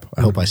 crap.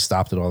 I hope I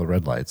stopped at all the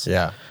red lights.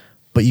 Yeah.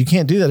 But you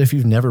can't do that if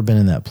you've never been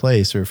in that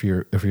place, or if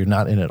you're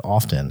not in it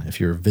often, if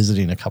you're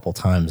visiting a couple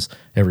times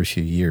every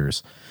few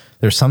years.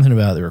 There's something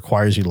about it that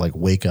requires you to like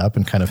wake up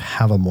and kind of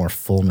have a more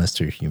fullness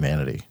to your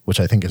humanity, which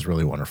I think is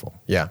really wonderful.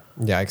 Yeah.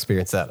 Yeah. I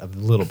experienced that a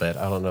little bit.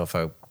 I don't know if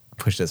I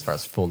pushed as far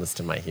as fullness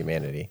to my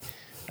humanity.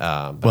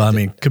 Well, I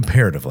mean,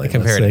 comparatively.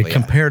 Comparatively, yeah.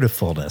 Comparative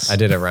fullness. I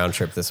did a round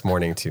trip this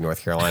morning to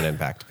North Carolina and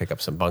back to pick up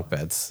some bunk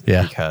beds.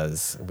 Yeah.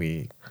 Because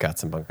we got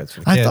some bunk beds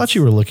for the I kids. thought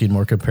you were looking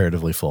more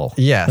comparatively full.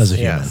 Yes, as a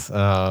human.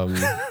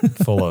 yes.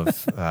 Full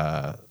of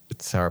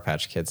Sour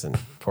Patch Kids and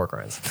pork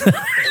rinds.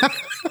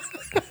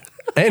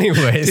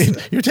 Anyways,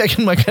 Dude, you're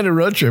taking my kind of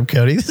road trip,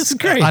 Cody. This is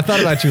great. I thought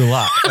about you a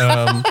lot.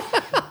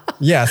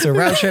 Yeah, so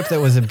round trip that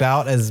was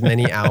about as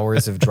many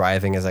hours of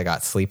driving as I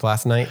got sleep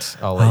last night.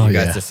 I'll let you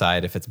guys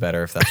decide if it's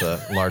better, if that's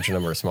a larger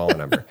number or smaller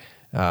number.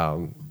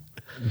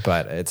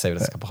 But it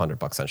saved us a couple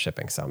 $100 on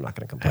shipping, so I'm not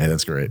going to complain. Hey,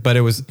 that's great. But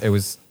it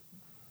was.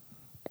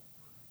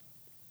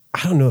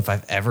 I don't know if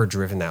I've ever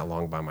driven that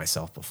long by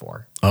myself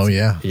before. Oh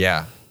yeah.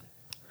 Yeah,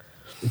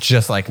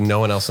 just like no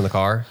one else in the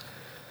car.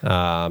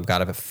 Got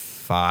up at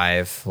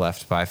 5,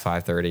 left by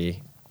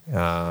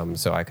 5:30,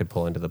 so I could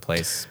pull into the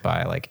place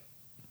by like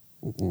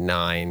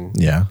 9.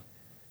 Yeah.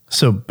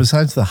 So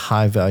besides the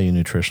high value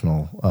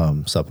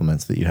nutritional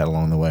supplements that you had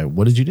along the way,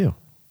 what did you do?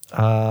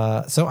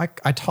 So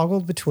I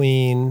toggled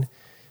between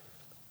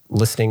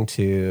listening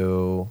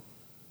to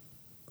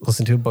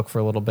a book for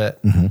a little bit,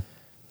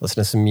 listen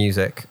to some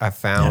music. I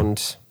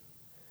found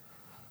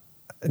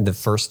the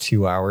first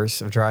 2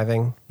 hours of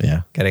driving,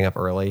 getting up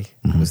early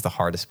was the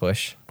hardest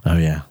push. Oh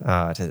yeah.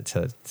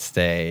 To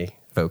stay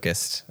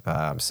focused.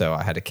 So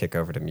I had to kick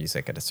over to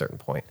music at a certain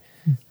point.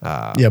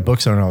 Yeah,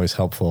 books aren't always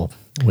helpful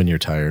when you're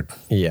tired.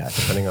 Yeah,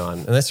 depending on.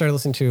 And I started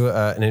listening to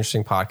an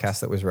interesting podcast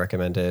that was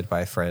recommended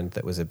by a friend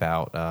that was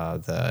about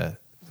the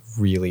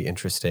really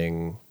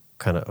interesting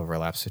kind of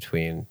overlaps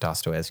between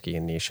Dostoevsky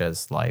and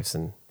Nietzsche's lives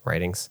and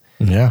writings.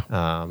 Yeah.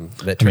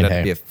 That turned out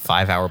to be a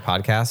 5-hour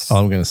podcast. All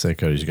I'm going to say,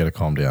 Cody, is you got to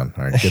calm down.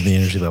 All right, get the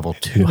energy level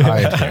too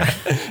high in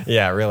here.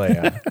 Yeah, really.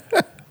 A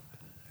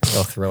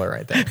little thriller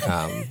right there.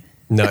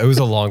 No, it was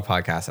a long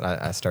podcast. And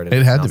I started.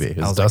 It had to be. It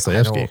was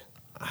Dostoevsky.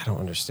 I don't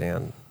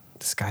understand.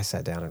 This guy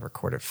sat down and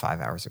recorded 5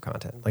 hours of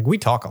content. Like, we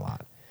talk a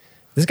lot.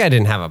 This guy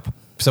didn't have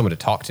someone to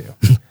talk to.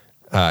 He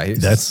was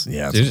That's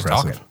just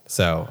talking.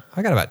 So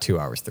I got about 2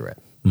 hours through it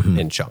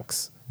in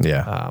chunks.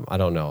 Yeah. I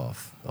don't know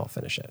if I'll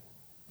finish it.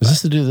 Is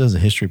this the dude that does a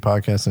history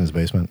podcast in his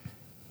basement?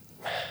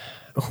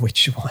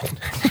 Which one?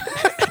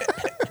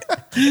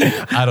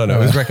 I don't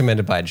know. It was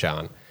recommended by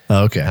John.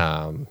 Oh, okay.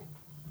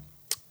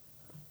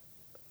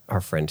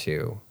 Our friend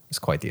who is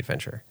quite the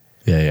adventurer.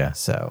 Yeah.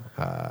 So,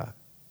 but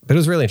it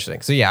was really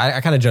interesting. So yeah,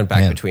 I kind of jumped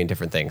back between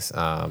different things.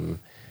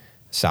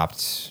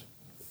 Stopped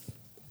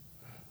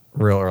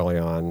real early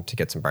on to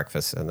get some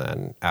breakfast. And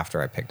then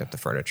after I picked up the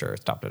furniture,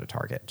 stopped at a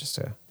Target just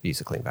to use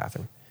a clean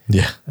bathroom.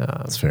 Yeah,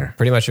 that's fair.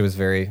 Pretty much it was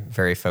very,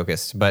 very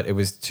focused. But it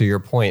was, to your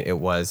point,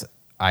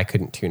 I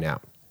couldn't tune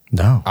out.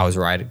 No. I was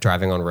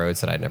driving on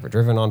roads that I'd never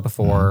driven on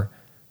before,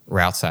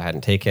 routes I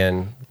hadn't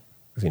taken,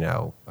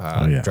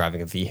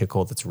 driving a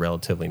vehicle that's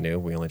relatively new.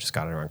 We only just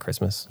got it around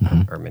Christmas,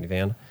 our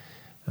minivan.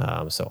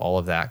 So all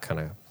of that kind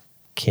of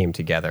came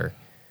together.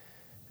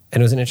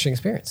 And it was an interesting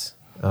experience.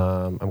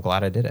 I'm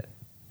glad I did it.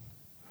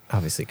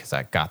 Obviously, because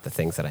I got the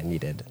things that I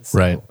needed. So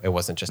right. It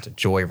wasn't just a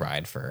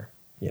joyride for,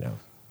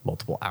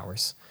 multiple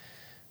hours.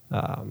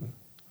 But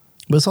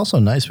it's also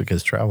nice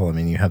because travel, I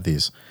mean, you have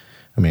these,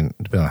 depending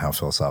on how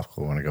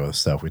philosophical we want to go with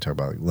stuff, we talk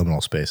about like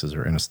liminal spaces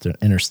or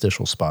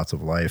interstitial spots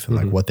of life and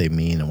like what they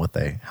mean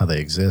and how they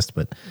exist.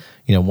 But,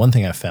 one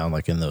thing I found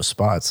like in those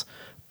spots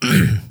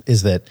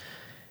is that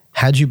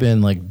had you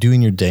been like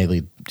doing your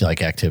daily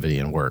like activity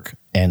and work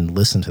and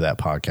listen to that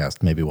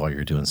podcast, maybe while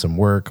you're doing some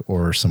work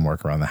or some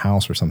work around the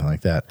house or something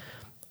like that,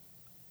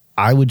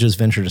 I would just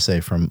venture to say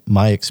from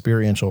my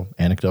experiential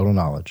anecdotal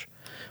knowledge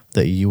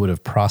that you would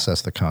have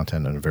processed the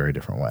content in a very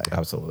different way.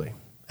 Absolutely.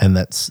 And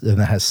that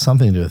has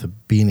something to do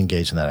with being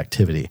engaged in that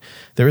activity.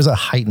 There is a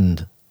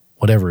heightened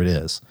whatever it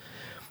is.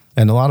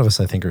 And a lot of us,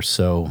 I think, are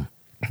so,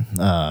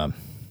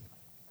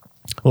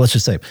 let's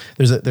just say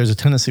there's a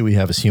tendency we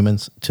have as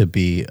humans to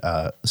be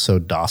so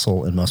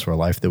docile in most of our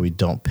life that we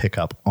don't pick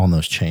up on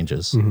those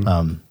changes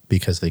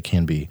because they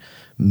can be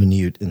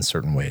minute in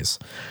certain ways.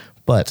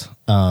 But,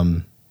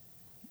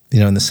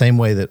 in the same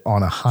way that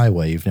on a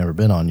highway you've never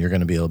been on, you're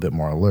going to be a little bit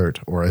more alert,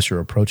 or as you're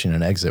approaching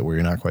an exit where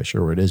you're not quite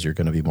sure where it is, you're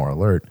going to be more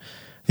alert.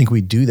 I think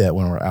we do that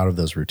when we're out of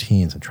those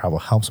routines, and travel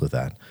helps with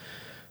that.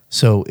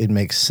 So it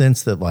makes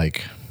sense that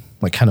like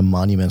kind of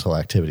monumental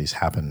activities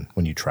happen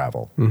when you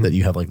travel, that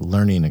you have like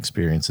learning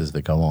experiences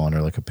that go on,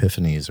 or like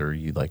epiphanies, or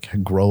you like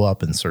grow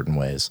up in certain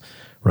ways,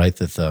 right?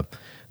 That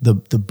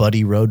the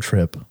buddy road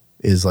trip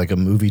is like a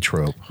movie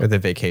trope. Or the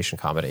vacation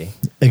comedy.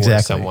 Exactly.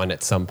 Where someone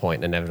at some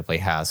point inevitably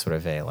has sort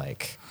of a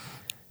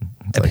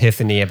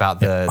epiphany about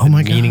the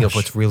meaning of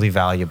what's really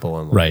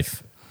valuable in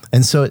life. Right.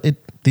 And so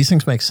these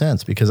things make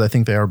sense because I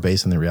think they are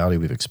based on the reality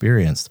we've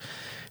experienced.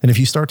 And if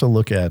you start to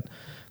look at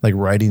like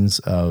writings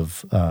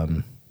of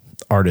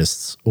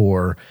artists,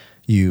 or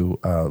you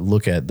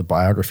look at the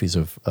biographies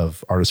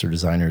of artists or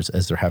designers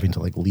as they're having to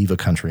like leave a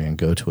country and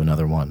go to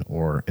another one,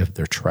 or if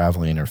they're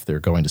traveling, or if they're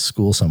going to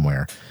school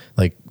somewhere,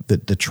 like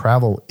the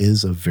travel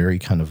is a very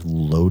kind of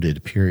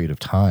loaded period of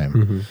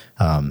time.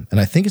 And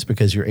I think it's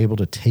because you're able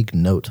to take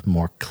note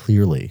more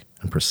clearly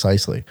and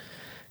precisely,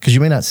 because you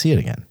may not see it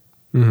again.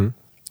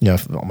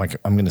 If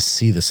I'm going to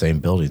see the same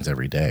buildings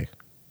every day,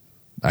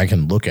 I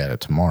can look at it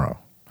tomorrow.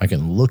 I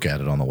can look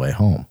at it on the way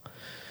home.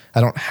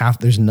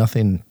 There's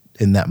nothing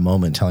in that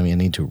moment telling me I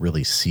need to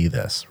really see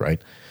this,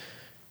 right?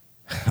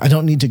 I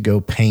don't need to go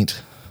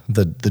paint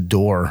the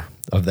door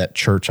of that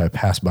church I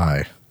pass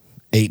by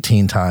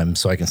 18 times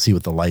so I can see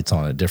what the lights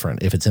on it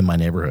different if it's in my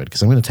neighborhood,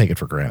 because I'm going to take it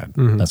for granted.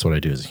 That's what I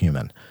do as a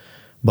human.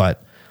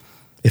 But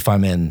if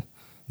I'm in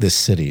this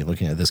city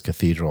looking at this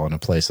cathedral in a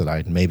place that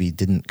I maybe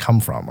didn't come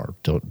from or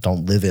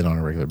don't live in on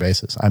a regular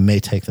basis, I may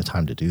take the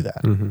time to do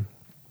that.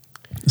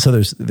 So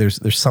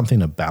there's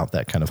something about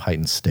that kind of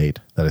heightened state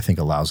that I think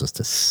allows us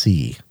to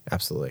see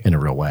Absolutely. in a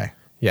real way.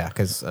 Yeah,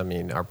 because I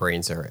mean, our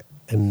brains are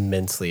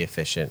immensely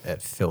efficient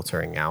at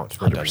filtering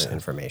out redundant 100%.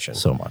 information.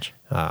 So much.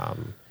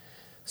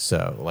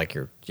 So like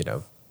you're,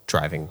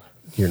 driving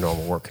your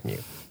normal work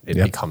commute, it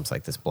Yep. becomes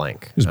like this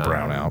blank. Just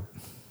brown out.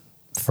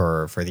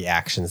 For the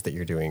actions that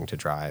you're doing to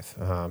drive.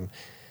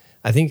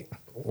 I think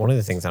one of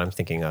the things that I'm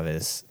thinking of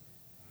is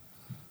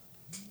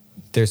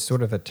there's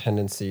sort of a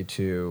tendency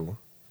to,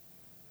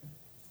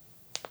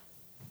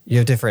 you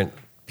have different,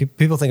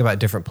 people think about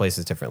different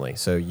places differently.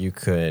 So you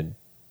could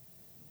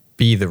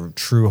be the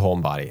true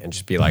homebody and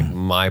just be like,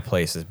 my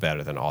place is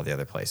better than all the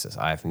other places.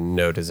 I have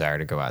no desire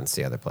to go out and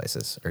see other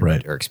places or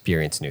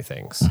experience new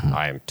things.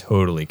 I am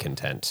totally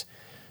content,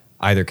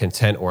 either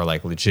content or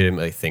like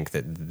legitimately think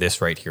that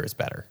this right here is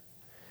better.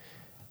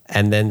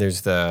 And then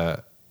there's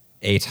a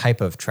type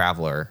of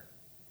traveler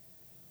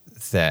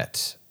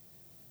that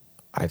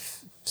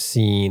I've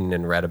seen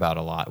and read about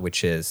a lot,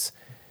 which is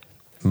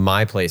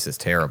my place is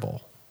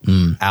terrible.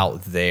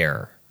 Out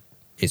there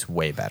is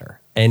way better.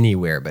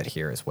 Anywhere but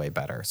here is way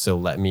better. So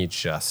let me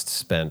just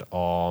spend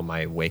all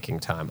my waking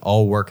time.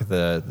 I'll work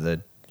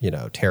the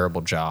terrible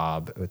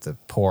job with the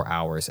poor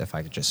hours if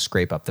I could just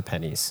scrape up the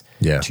pennies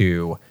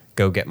to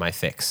go get my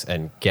fix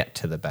and get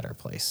to the better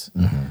place.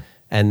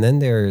 And then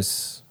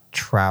there's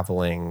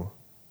traveling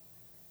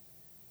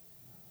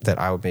that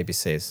I would maybe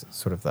say is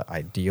sort of the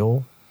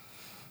ideal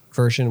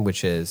version,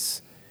 which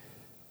is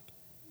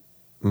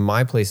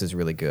my place is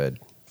really good.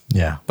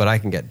 Yeah. But I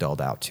can get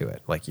dulled out to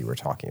it, like you were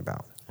talking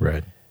about.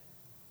 Right.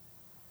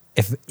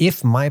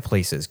 If my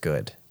place is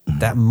good,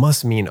 that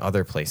must mean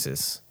other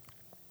places.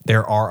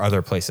 There are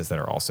other places that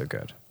are also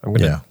good. I'm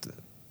going to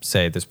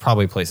say there's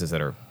probably places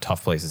that are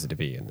tough places to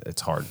be, and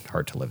it's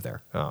hard to live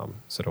there. So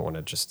I don't want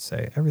to just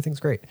say everything's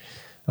great.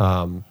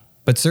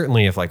 But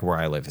certainly if like where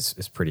I live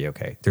is pretty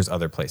okay, there's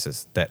other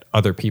places that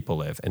other people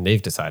live, and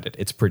they've decided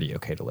it's pretty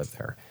okay to live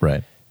there.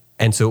 Right.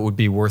 And so it would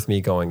be worth me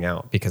going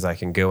out because I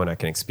can go and I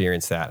can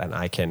experience that, and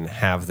I can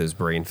have those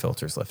brain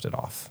filters lifted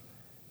off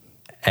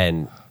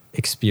and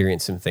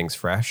experience some things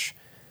fresh.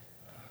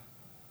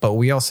 But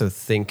we also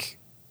think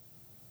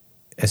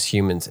as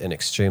humans in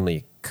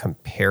extremely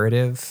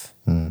comparative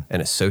and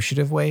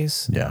associative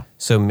ways. Yeah.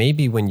 So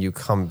maybe when you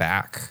come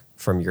back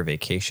from your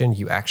vacation,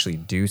 you actually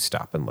do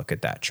stop and look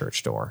at that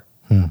church door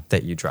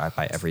that you drive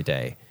by every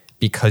day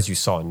because you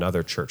saw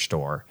another church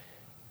door.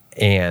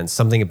 And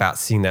something about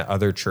seeing that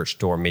other church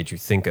door made you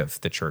think of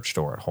the church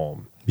door at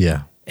home.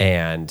 Yeah.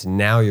 And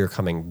now you're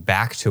coming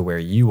back to where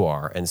you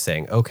are and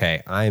saying,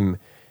 okay, I'm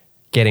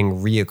getting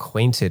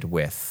reacquainted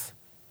with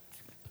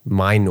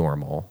my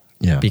normal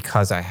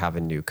because I have a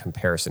new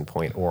comparison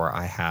point, or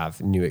I have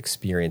new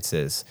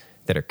experiences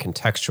that are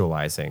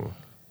contextualizing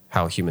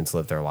how humans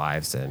live their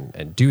lives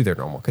and do their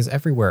normal. Because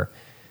everywhere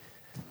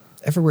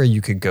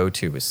you could go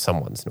to is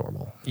someone's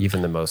normal.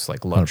 Even the most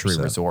like luxury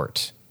 100%.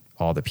 resort,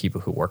 all the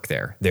people who work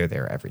there, they're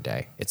there every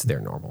day. It's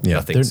their normal. Yeah,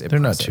 Nothing's they're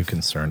not impressive. too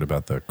concerned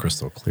about the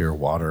crystal clear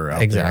water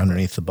out Exactly. there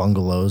underneath the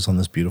bungalows on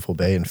this beautiful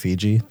bay in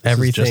Fiji. This is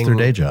Everything- just their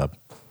day job.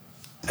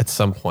 At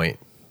some point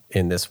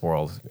in this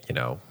world,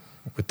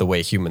 with the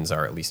way humans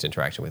are at least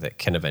interacting with it,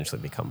 can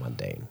eventually become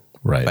mundane.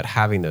 Right. But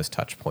having those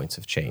touch points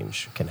of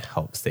change can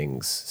help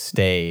things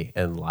stay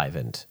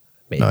enlivened.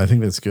 Maybe. No, I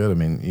think that's good. I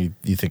mean,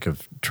 you think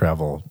of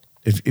travel,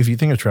 if you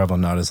think of travel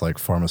not as like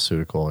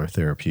pharmaceutical or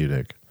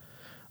therapeutic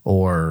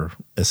or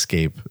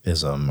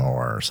escapism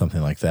or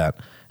something like that,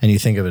 and you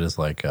think of it as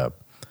like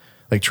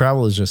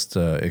travel is just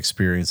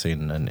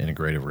experiencing an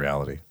integrative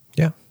reality.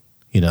 Yeah.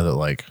 That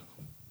like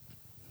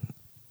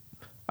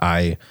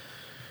I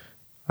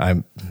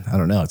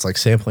don't know. It's like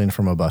sampling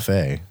from a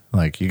buffet.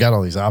 Like you got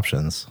all these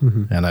options,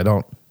 and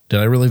did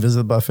I really visit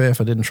the buffet if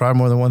I didn't try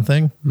more than one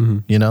thing?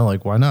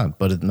 Like why not?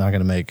 But it's not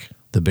going to make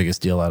the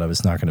biggest deal out of it.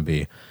 It's not going to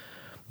be,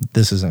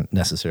 this isn't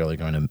necessarily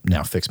going to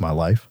now fix my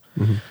life,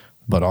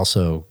 but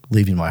also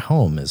leaving my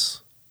home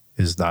is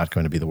not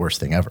going to be the worst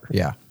thing ever.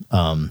 Yeah.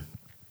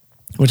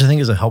 Which I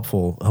think is a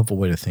helpful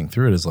way to think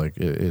through it, is like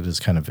it is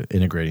kind of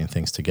integrating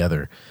things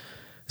together.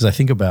 Because I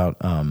think about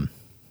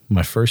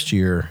my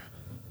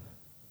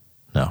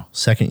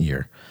second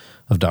year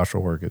of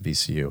doctoral work at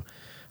VCU,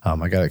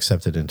 I got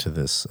accepted into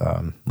this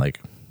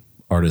like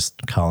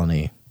artist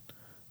colony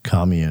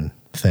commune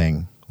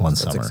thing one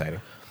That's summer.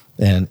 exciting.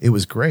 And it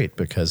was great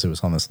because it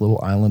was on this little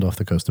island off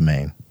the coast of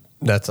Maine.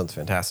 That sounds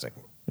fantastic.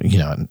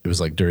 And it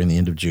was like during the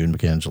end of June,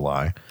 beginning of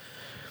July,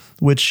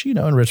 which,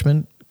 in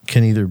Richmond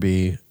can either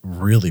be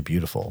really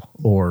beautiful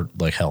or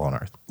like hell on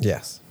earth.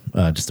 Yes.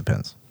 It just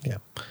depends. Yeah.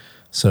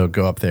 So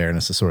go up there, and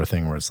it's the sort of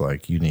thing where it's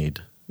like you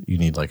need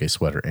like a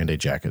sweater and a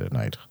jacket at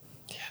night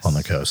on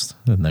the coast.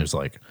 And there's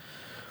like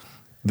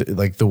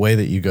like the way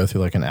that you go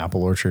through like an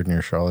apple orchard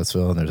near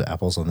Charlottesville and there's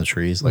apples on the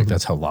trees, like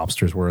that's how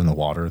lobsters were in the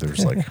water.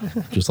 There's like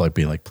just like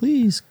being like,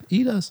 please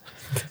eat us.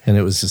 And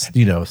it was just,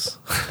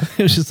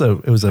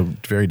 it was a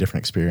very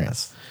different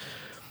experience.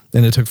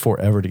 And it took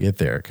forever to get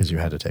there because you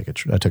had to take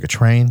I took a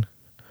train,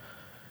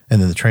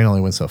 and then the train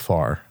only went so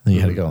far. Then you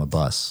had to get on the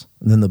bus.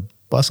 And then the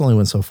bus only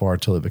went so far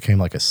until it became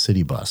like a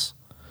city bus.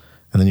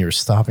 And then you were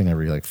stopping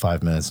every like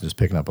 5 minutes and just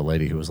picking up a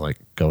lady who was like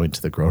going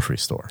to the grocery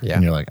store. Yeah.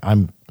 And you're like,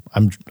 I'm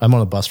on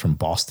a bus from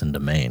Boston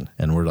to Maine,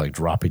 and we're like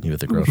dropping you at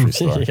the grocery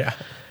store. Yeah.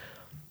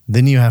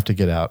 Then you have to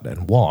get out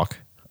and walk,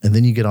 and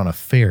then you get on a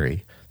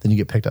ferry. Then you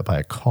get picked up by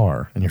a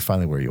car, and you're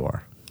finally where you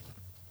are.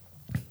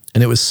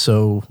 And it was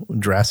so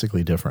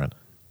drastically different.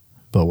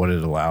 But what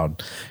it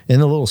allowed in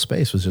the little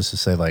space was just to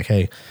say like,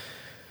 hey,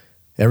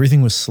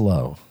 everything was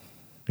slow.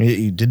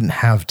 You didn't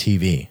have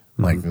TV.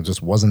 Like it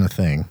just wasn't a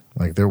thing.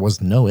 Like there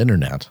was no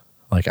internet.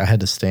 Like I had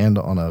to stand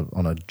on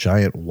a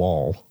giant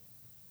wall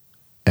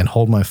and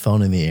hold my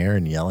phone in the air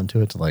and yell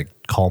into it to like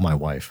call my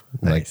wife.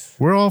 Nice.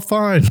 Like, we're all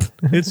fine.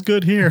 It's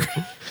good here.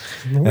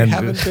 We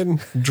haven't been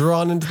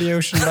drawn into the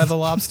ocean by the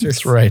lobsters.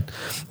 That's right.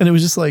 And it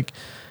was just like,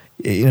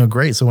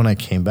 great. So when I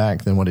came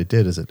back, then what it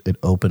did is it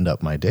opened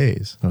up my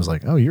days. I was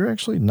like, oh, you're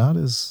actually not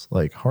as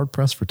like hard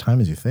pressed for time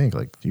as you think.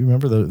 Like, do you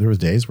remember there was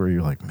days where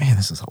you're like, man,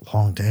 this is a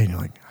long day. And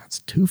you're like, it's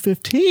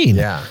 2:15.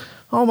 Yeah.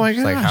 Oh my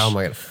gosh. Like, how am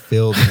I going to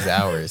fill these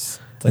hours?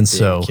 It's like and being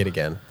so a kid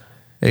again.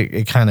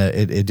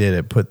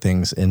 It put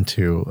things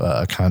into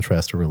a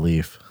contrast or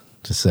relief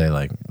to say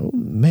like, oh,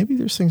 maybe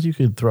there's things you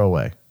could throw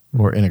away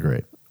or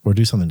integrate or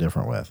do something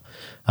different with.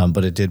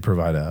 But it did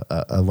provide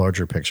a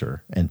larger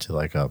picture into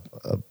like a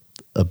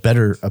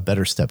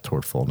better step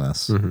toward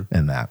fullness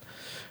in that,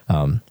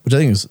 which I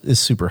think is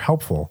super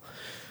helpful.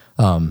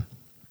 I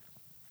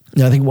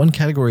think one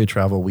category of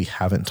travel we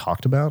haven't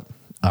talked about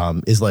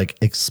is like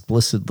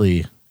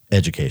explicitly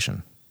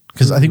education,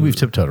 because I think we've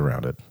tiptoed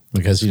around it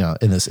because in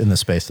the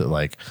space that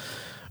like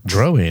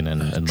growing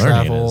and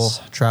learning is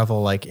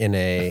travel like in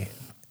a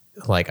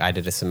like I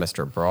did a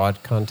semester abroad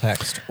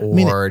context,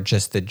 or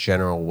just the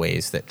general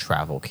ways that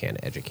travel can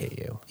educate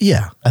you.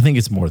 Yeah, I think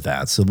it's more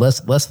that. So less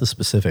the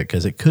specific,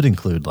 because it could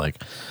include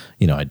like,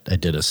 I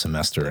did a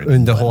semester.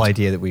 And the whole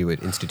idea that we would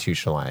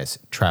institutionalize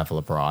travel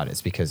abroad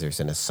is because there's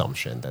an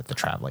assumption that the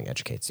traveling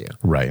educates you.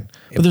 Right.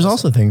 But there's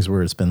also things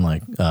where it's been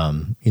like,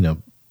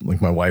 like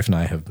my wife and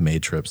I have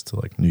made trips to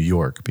like New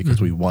York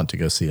because we want to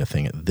go see a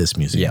thing at this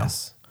museum.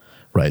 Yes.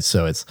 Right.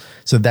 So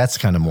that's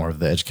kind of more of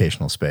the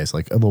educational space,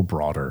 like a little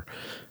broader.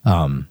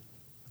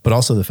 But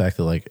also the fact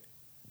that like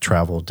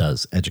travel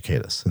does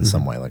educate us in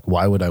some way. Like,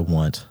 why would I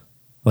want,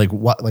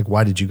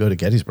 why did you go to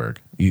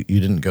Gettysburg? You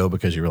didn't go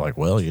because you were like,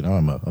 well,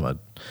 I'm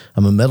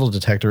a metal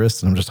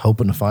detectorist and I'm just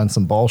hoping to find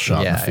some ball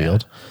shot in the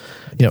field.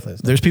 Yeah.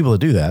 There's people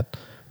that do that,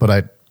 but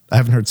I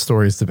haven't heard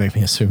stories that make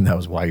me assume that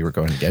was why you were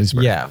going to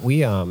Gettysburg. Yeah.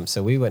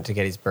 We went to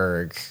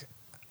Gettysburg,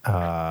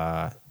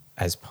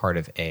 as part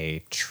of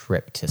a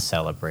trip to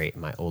celebrate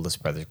my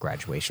oldest brother's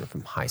graduation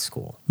from high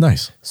school.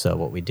 Nice. So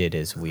what we did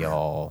is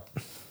whole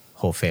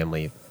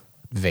family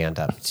vanned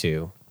up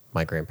to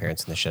my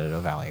grandparents in the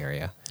Shenandoah Valley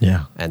area.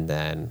 Yeah. And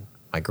then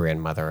my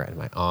grandmother and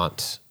my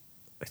aunt,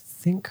 I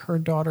think her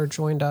daughter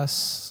joined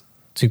us,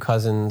 2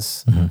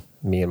 cousins,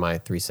 me and my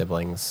 3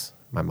 siblings,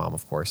 my mom,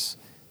 of course.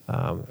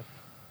 I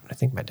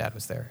think my dad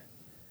was there.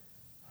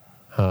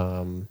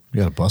 You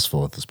got a bus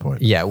full at this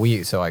point. Yeah,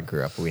 so I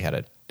grew up, we had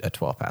a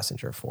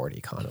 12-passenger Ford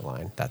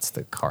Econoline. That's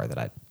the car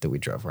that we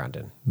drove around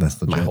in. That's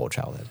my whole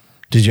childhood.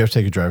 Did you ever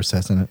take a driver's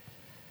test in it?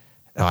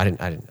 Oh, I didn't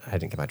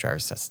get my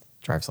driver's license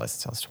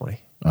until I was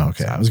 20. Oh,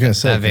 okay. So I was going to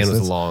say that van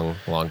was long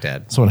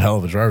dead. It's one hell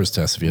of a driver's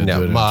test if you had to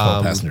do it in a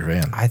 12-passenger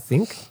van. I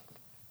think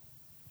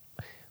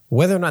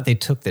whether or not they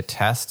took the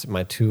test,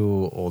 my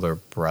 2 older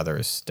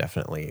brothers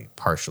definitely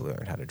partially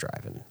learned how to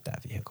drive in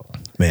that vehicle.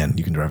 Man,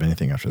 you can drive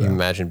anything after that. You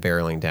imagine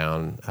barreling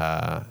down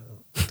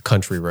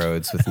country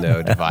roads with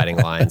no dividing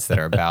lines that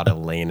are about a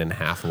lane and a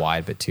half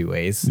wide but 2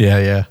 ways.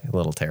 Yeah. A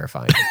little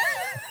terrifying.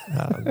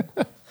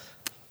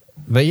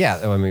 But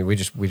yeah, I mean, we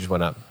just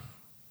went up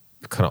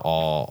kind of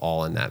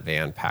all in that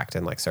van, packed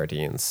in like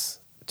sardines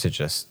to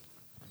just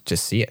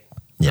see it.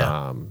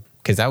 Yeah.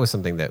 Because that was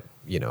something that,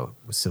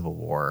 Civil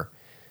War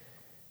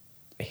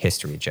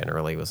history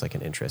generally was like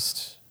an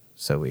interest.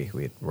 So we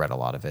read a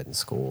lot of it in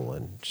school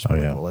and just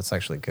well, let's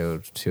actually go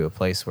to a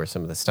place where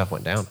some of this stuff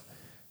went down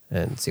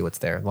and see what's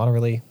there. A lot of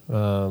really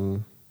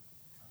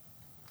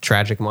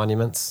tragic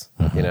monuments,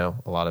 a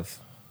lot of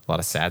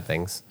sad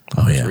things.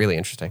 Oh, yeah. It's really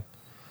interesting.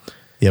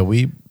 Yeah,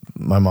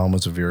 my mom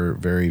was a very,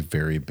 very,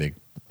 very big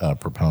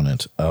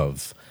proponent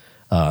of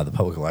the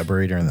public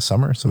library during the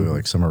summer. So we were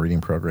like summer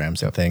reading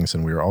programs and things,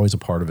 and we were always a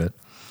part of it.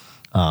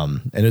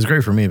 And it was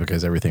great for me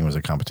because everything was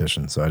a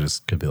competition. So I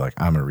just could be like,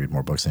 I'm going to read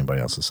more books than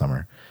anybody else this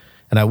summer.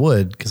 And I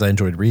would, because I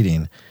enjoyed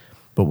reading.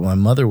 But what my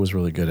mother was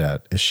really good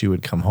at is she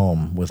would come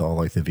home with all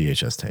like the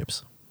VHS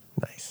tapes.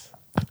 Nice.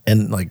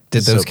 And like,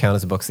 did those count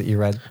as books that you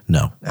read?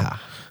 No.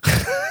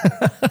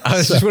 I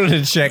was just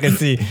wanted to check and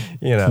see,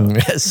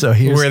 So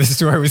here's where the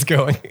story was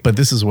going. But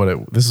this is where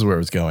it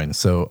was going.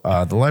 So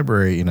the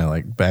library,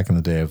 like back in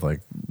the day of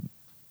like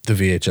the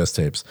VHS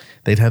tapes,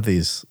 they'd have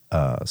these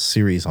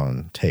series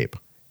on tape,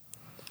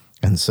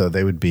 and so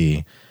they would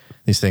be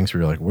these things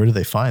where you're like, where do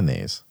they find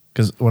these?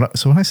 Because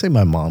when I say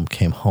my mom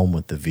came home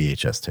with the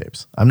VHS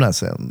tapes, I'm not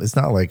saying it's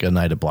not like a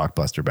night at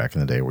Blockbuster back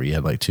in the day where you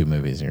had like 2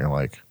 movies and you're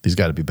like, these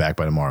got to be back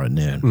by tomorrow at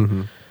noon.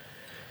 Mm-hmm.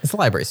 It's the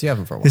library, so you have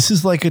them for a while. This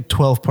is like a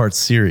 12-part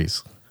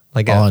series,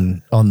 like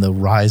on the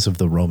rise of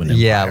the Roman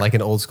Empire. Yeah, like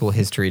an old school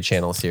History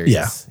Channel series.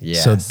 Yeah.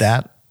 Yes. So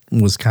that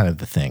was kind of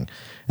the thing.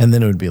 And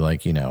then it would be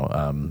like,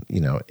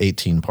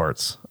 18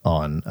 parts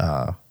on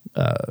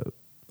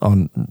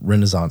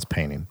Renaissance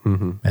painting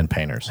and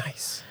painters.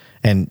 Nice.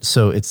 And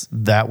so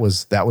that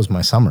was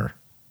my summer.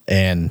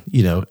 And,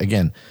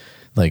 again,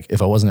 like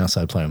if I wasn't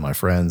outside playing with my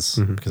friends,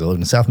 because I lived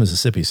in South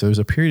Mississippi, so there was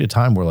a period of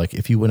time where like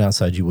if you went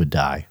outside, you would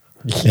die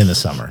in the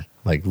summer.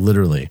 Like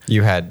literally.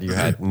 You had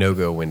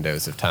no-go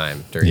windows of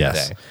time during the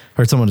day.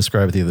 Heard someone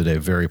describe it the other day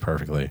very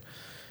perfectly.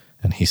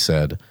 And he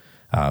said,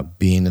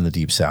 being in the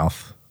Deep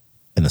South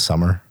in the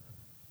summer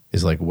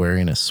is like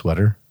wearing a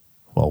sweater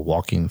while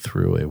walking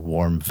through a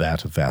warm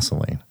vat of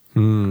Vaseline.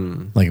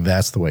 Like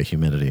that's the way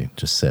humidity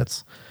just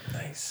sits.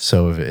 Nice.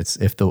 So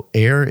if the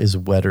air is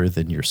wetter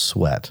than your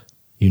sweat,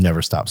 you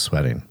never stop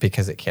sweating.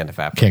 Because it can't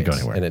evaporate. Can't go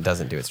anywhere. And it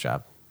doesn't do its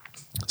job.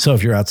 So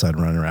if you're outside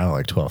running around at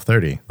like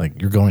 12:30,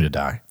 like you're going to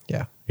die.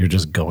 Yeah. You're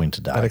just going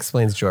to die. That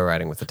explains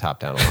joyriding with the top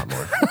down a lot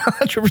more.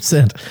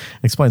 100%.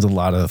 Explains a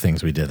lot of the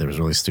things we did that was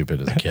really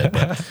stupid as a kid.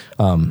 But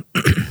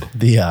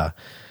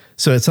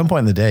so at some point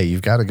in the day,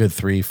 you've got a good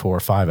 3, 4,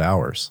 5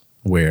 hours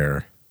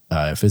where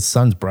if the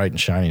sun's bright and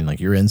shining,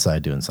 like you're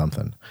inside doing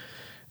something.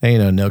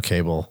 And no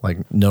cable,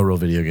 like no real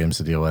video games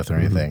to deal with or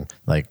anything.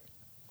 Like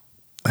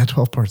that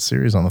 12-part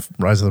series on the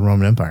rise of the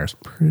Roman Empire is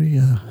pretty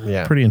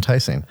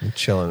enticing.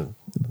 Chilling.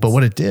 But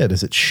what it did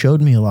is it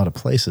showed me a lot of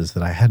places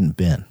that I hadn't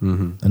been.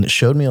 And it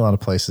showed me a lot of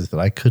places that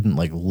I couldn't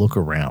like look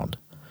around,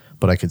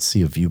 but I could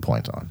see a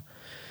viewpoint on.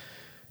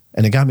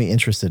 And it got me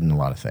interested in a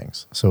lot of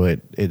things. So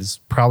it is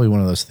probably one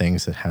of those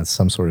things that has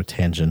some sort of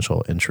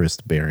tangential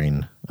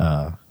interest-bearing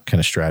kind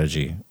of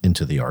strategy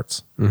into the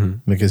arts.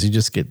 Because you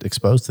just get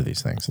exposed to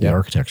these things, the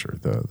architecture,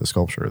 the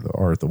sculpture, the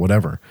art, the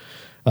whatever.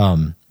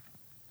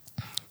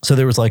 So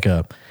there was like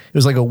it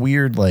was like a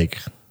weird, like,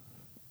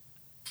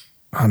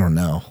 I don't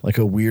know, like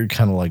a weird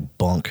kind of like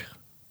bunk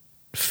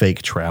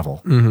fake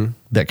travel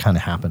that kind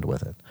of happened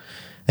with it.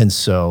 And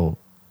so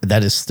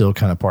that is still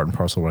kind of part and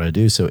parcel of what I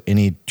do. So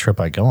any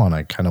trip I go on,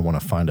 I kind of want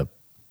to find a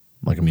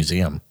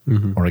museum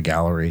or a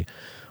gallery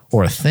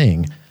or a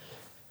thing.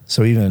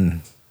 So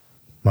even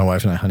my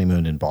wife and I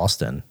honeymooned in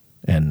Boston,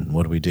 and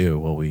what do?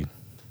 Well,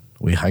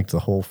 we hiked the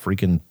whole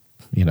freaking,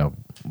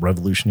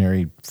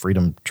 Revolutionary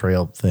Freedom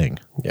Trail thing.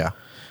 Yeah.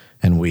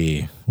 And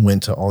we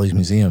went to all these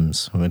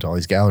museums. We went to all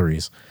these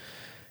galleries,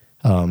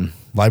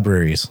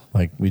 libraries.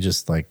 Like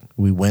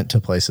we went to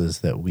places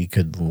that we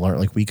could learn,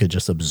 like we could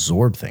just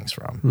absorb things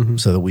from,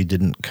 so that we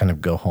didn't kind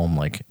of go home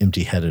like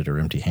empty-headed or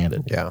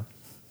empty-handed. Yeah.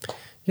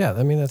 Yeah.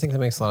 I mean, I think that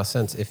makes a lot of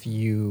sense. If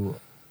you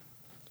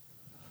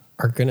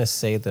are going to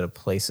say that a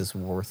place is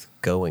worth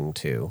going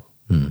to,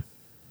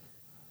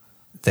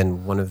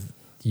 then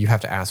you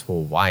have to ask,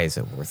 well, why is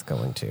it worth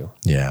going to?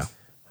 Yeah.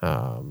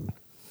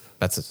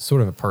 That's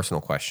sort of a personal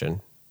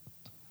question,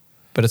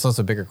 but it's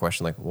also a bigger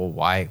question. Like, well,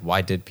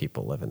 why did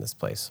people live in this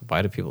place?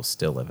 Why do people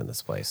still live in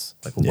this place?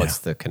 Like, what's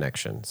the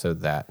connection? So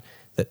that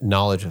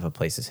knowledge of a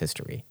place's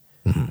history,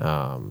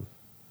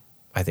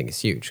 I think is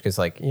huge. Because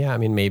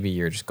maybe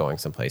you're just going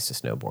someplace to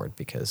snowboard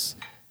because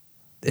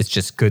it's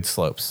just good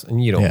slopes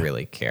and you don't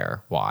really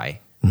care why.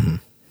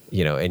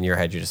 In your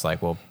head, you're just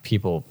like, well,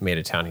 people made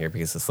a town here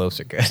because the slopes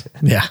are good.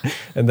 Yeah.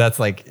 And that's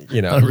like,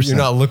 100%. You're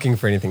not looking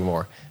for anything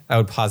more. I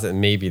would posit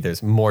maybe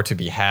there's more to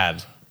be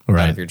had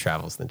out of your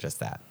travels than just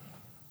that.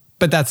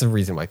 But that's the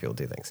reason why people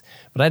do things.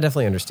 But I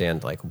definitely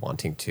understand like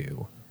wanting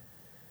to,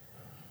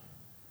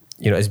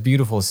 as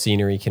beautiful as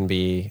scenery can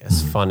be,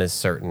 as fun as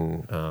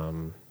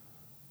certain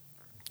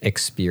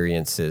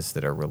experiences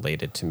that are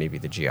related to maybe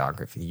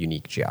the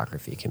unique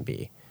geography can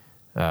be.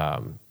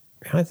 And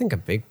I think a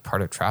big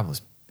part of travel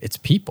is it's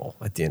people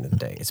at the end of the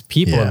day. It's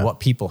people and what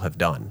people have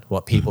done,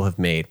 what people have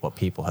made, what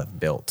people have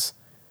built.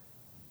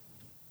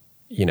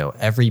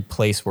 Every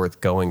place worth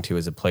going to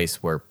is a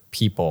place where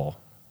people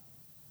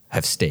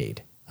have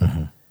stayed.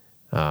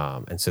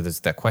 And so there's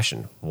that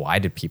question, why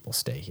did people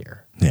stay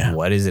here? Yeah.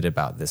 What is it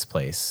about this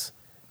place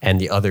and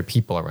the other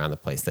people around the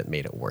place that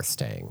made it worth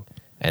staying?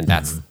 And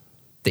that's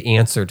the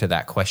answer to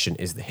that question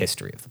is the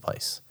history of the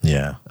place.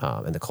 Yeah.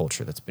 And the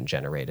culture that's been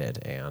generated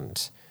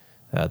and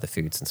the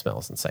foods and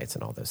smells and sights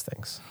and all those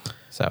things.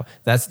 So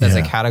that's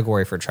a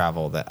category for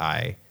travel that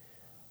I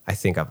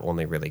think I've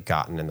only really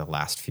gotten in the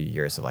last few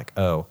years of like,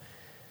 oh,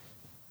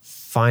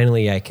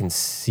 finally I can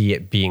see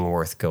it being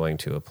worth going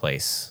to a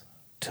place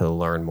to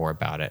learn more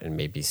about it and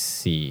maybe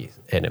see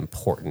an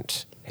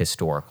important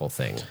historical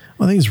thing.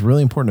 Well, I think it's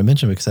really important to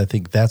mention because I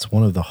think that's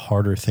one of the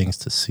harder things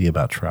to see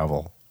about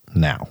travel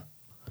now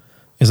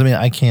Because I mean,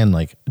 I can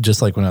like,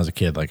 just like when I was a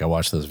kid, like I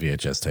watched those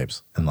VHS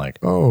tapes and like,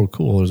 oh,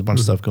 cool, there's a bunch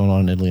of stuff going on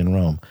in Italy and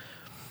Rome.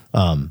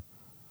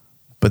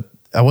 But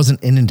I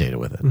wasn't inundated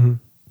with it.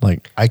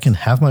 Like I can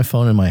have my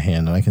phone in my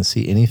hand and I can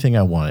see anything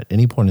I want at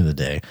any point of the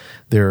day.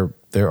 There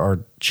are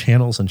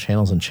channels and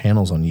channels and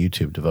channels on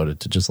YouTube devoted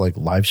to just like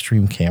live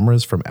stream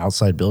cameras from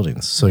outside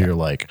buildings. So you're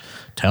like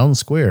town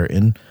square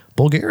in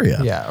Bulgaria.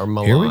 Yeah, or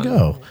Milan. Here we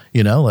go.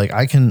 You know, like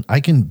I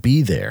can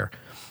be there.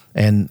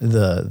 And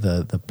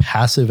the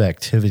passive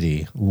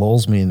activity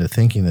lulls me into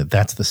thinking that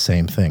that's the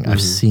same thing.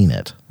 I've seen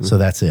it. So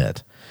that's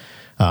it.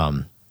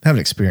 I haven't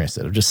experienced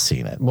it. I've just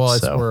seen it. Well,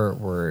 it's so.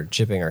 we're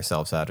chipping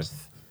ourselves out of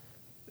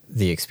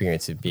the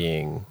experience of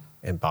being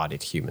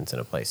embodied humans in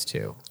a place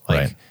too. Like,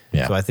 Right.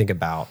 Yeah. So I think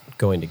about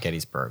going to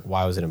Gettysburg.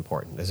 Why was it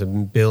important? There's a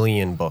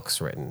billion books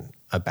written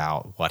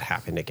about what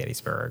happened at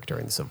Gettysburg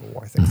during the Civil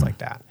War, things like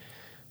that.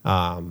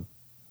 And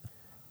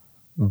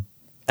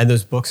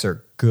those books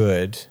are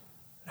good,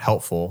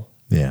 helpful,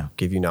 Yeah.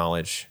 give you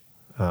knowledge.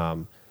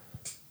 And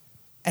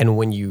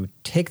when you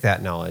take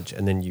that knowledge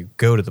and then you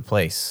go to the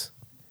place,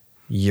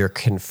 you're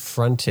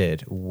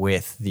confronted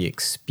with the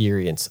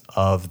experience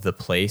of the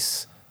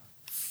place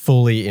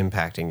fully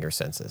impacting your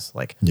senses.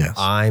 Like, Yes.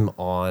 I'm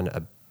on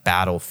a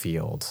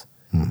battlefield,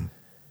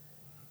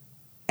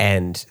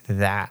 and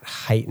that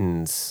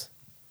heightened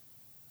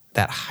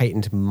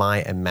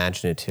my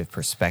imaginative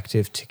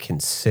perspective to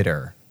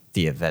consider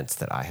the events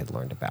that I had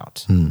learned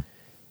about,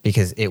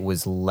 because it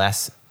was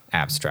less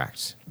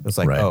abstract. It was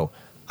like, Right. oh,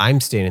 I'm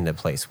standing in a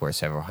place where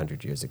several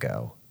hundred years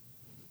ago,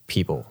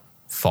 people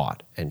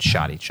fought and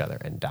shot each other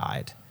and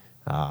died.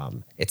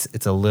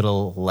 It's a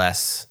little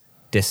less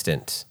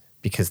distant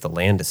because the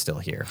land is still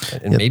here,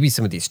 and maybe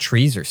some of these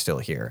trees are still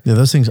here. Yeah,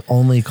 those things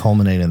only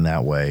culminate in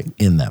that way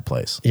in that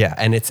place. Yeah,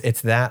 and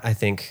it's that, I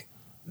think,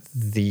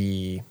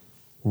 the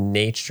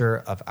nature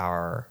of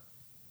our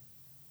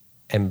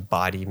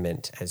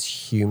embodiment as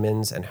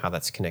humans and how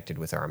that's connected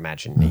with our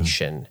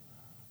imagination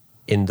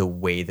in the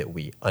way that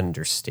we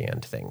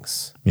understand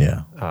things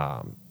Yeah.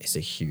 is a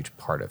huge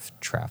part of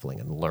traveling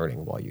and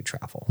learning while you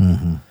travel.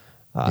 Yeah.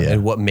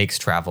 And what makes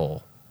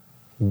travel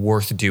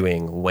worth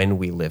doing when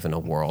we live in a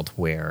world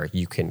where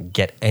you can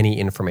get any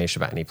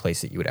information about any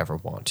place that you would ever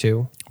want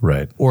to,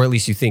 Right. or at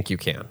least you think you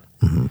can.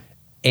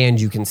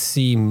 And you can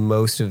see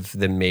most of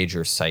the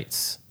major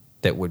sites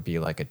that would be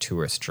like a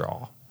tourist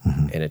draw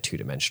in a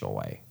two-dimensional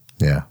way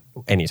Yeah.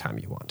 anytime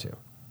you want to.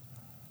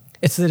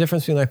 It's the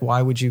difference between like,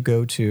 why would you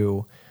go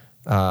to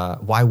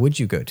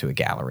a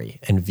gallery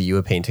and view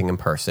a painting in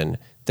person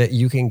that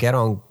you can get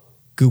on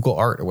Google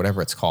Art or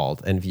whatever it's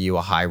called and view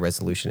a high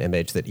resolution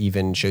image that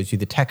even shows you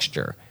the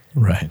texture?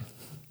 Right.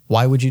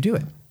 Why would you do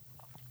it?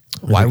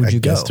 Why would you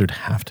I guess go? there'd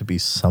have to be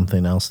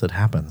something else that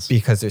happens.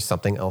 Because there's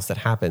something else that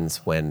happens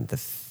when the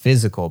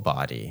physical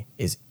body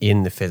is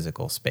in the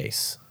physical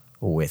space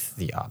with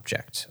the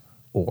object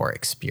or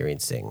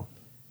experiencing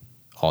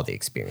all the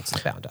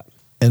experiences bound up.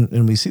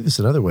 And we see this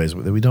in other ways.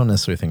 We don't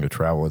necessarily think of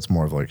travel. It's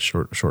more of like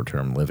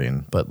short-term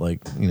living. But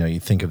like, you know, you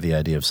think of the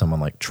idea of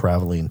someone like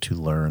traveling to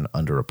learn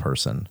under a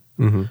person,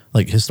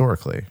 like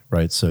historically,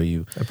 right? So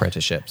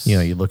Apprenticeships. you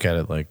know, you look at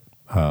it like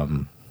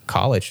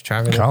College,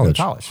 traveling to college,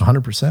 college.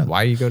 100%.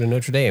 Why do you go to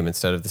Notre Dame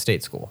instead of the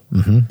state school?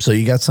 So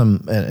you got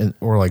some,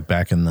 or like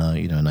back in the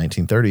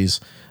 1930s,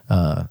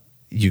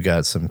 you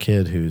got some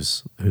kid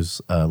who's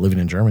living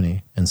in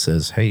Germany and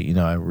says, "Hey, you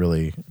know,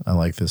 I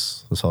like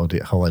this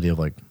whole idea of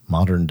like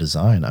modern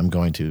design. I'm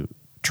going to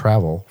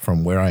travel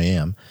from where I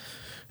am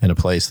in a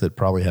place that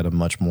probably had a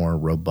much more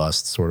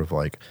robust sort of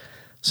like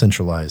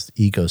centralized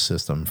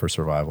ecosystem for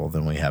survival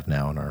than we have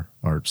now in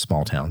our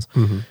small towns.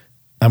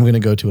 I'm going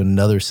to go to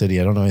another city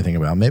I don't know anything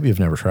about. Maybe I've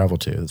never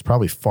traveled to. It's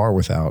probably far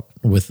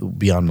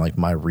beyond like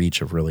my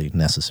reach of really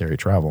necessary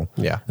travel.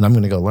 Yeah. And I'm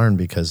going to go learn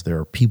because there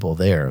are people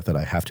there that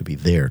I have to be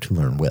there to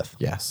learn with.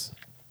 Yes.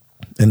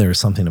 And there is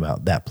something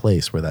about that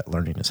place where that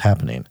learning is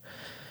happening,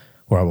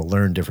 where I will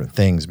learn different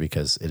things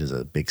because it is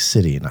a big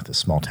city and not this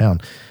small town.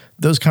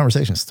 Those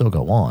conversations still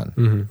go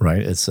on,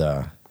 right? It's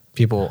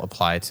People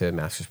apply to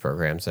master's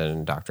programs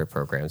and doctorate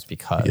programs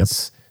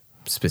because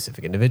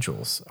specific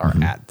individuals are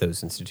at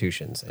those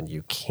institutions, and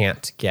you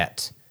can't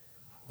get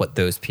what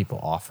those people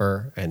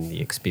offer and the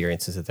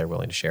experiences that they're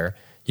willing to share.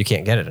 You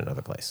can't get it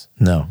another place.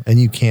 no, and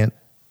you can't.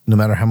 No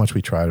matter how much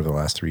we tried over the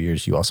last 3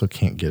 years, you also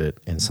can't get it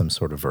in some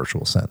sort of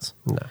virtual sense.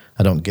 No.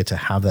 I don't get to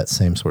have that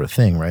same sort of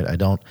thing, right?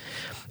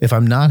 If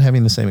I'm not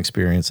having the same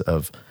experience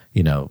of,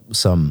 you know,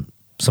 some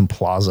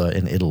plaza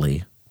in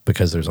Italy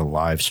because there's a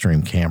live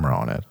stream camera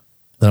on it,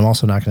 then I'm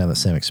also not going to have the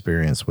same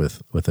experience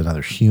with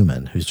another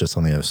human who's just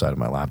on the other side of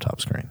my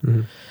laptop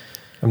screen.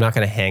 I'm not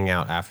going to hang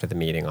out after the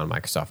meeting on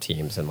Microsoft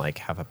Teams and like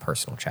have a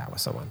personal chat with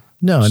someone.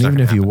 No, It's and not even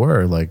gonna if you happen.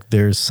 were, like,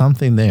 there's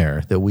something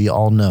there that we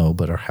all know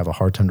but have a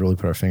hard time to really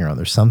put our finger on.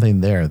 There's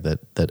something there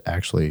that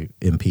actually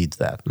impedes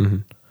that.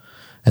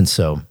 And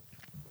so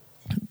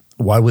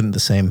why wouldn't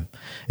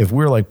if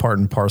we're like part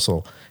and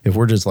parcel if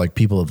we're just like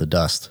people of the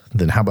dust,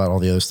 then how about all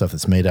the other stuff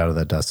that's made out of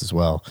that dust as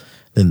well?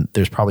 Then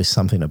there's probably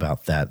something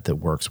about that that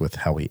works with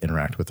how we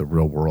interact with the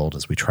real world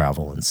as we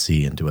travel and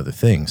see and do other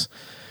things.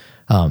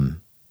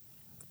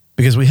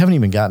 Because we haven't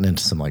even gotten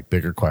into some like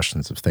bigger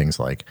questions of things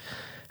like,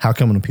 how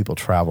come when people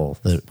travel,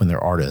 that when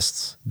they're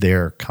artists,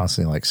 they're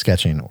constantly like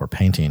sketching or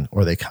painting,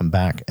 or they come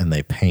back and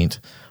they paint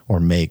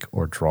or make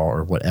or draw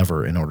or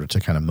whatever in order to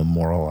kind of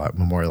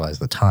memorialize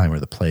the time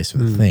or the place or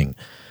the thing.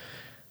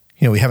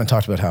 You know, we haven't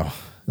talked about how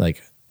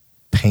like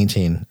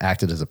painting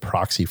acted as a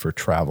proxy for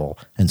travel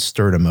and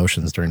stirred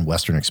emotions during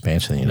Western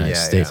expansion in the United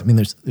States. Yeah. I mean,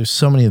 there's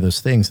so many of those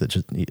things that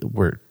just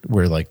where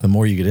like the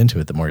more you get into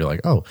it, the more you're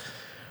like, oh,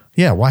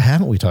 yeah, why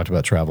haven't we talked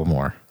about travel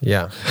more?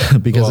 Yeah.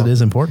 Because it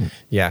is important.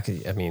 Yeah.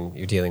 'Cause, I mean,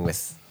 you're dealing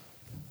with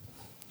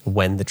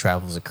when the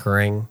travel is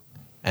occurring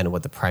and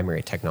what the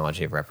primary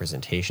technology of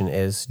representation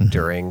is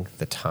during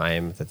the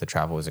time that the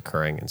travel is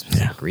occurring in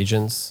specific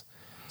regions.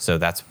 So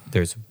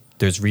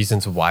there's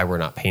reasons why we're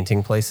not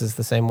painting places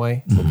the same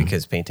way. Well,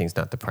 because painting's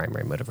not the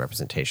primary mode of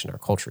representation our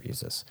culture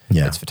uses.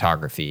 Yeah. It's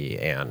photography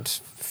and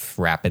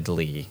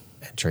rapidly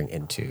entering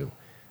into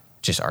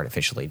just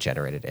artificially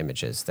generated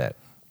images that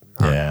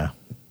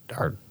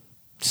are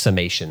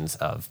summations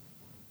of,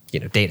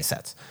 data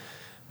sets.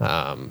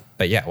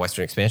 But yeah,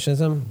 Western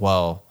expansionism,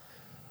 well,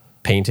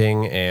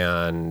 painting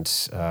and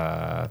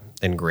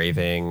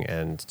engraving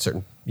and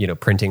certain,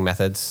 printing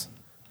methods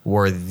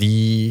were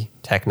the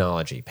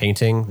technology.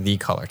 Painting, the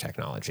color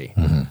technology.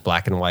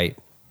 Black and white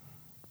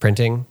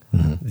printing,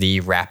 the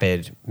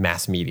rapid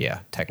mass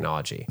media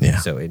technology. Yeah.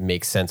 So it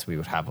makes sense we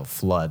would have a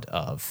flood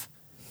of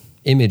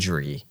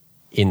imagery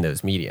in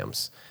those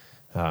mediums.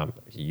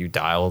 You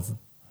dial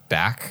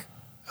back,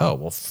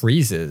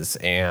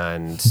 friezes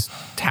and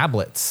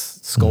tablets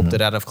sculpted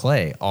out of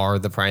clay are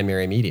the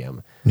primary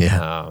medium.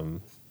 Yeah.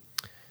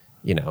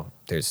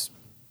 There's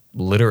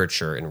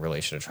literature in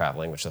relation to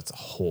traveling, which that's a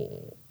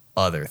whole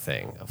other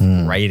thing of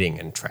writing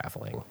and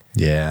traveling.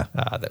 Yeah.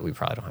 That we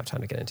probably don't have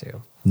time to get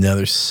into. No,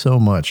 there's so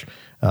much.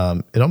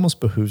 It almost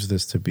behooves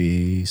this to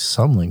be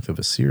some length of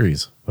a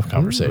series of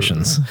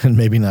conversations and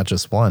maybe not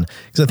just one.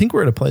 Because I think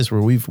we're at a place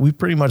where we've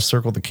pretty much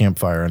circled the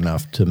campfire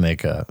enough to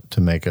make a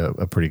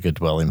pretty good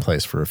dwelling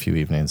place for a few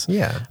evenings.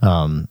 Yeah.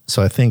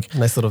 So I think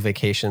Nice little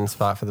vacation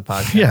spot for the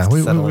podcast. yeah,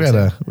 we settle got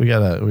into.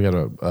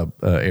 a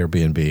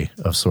Airbnb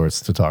of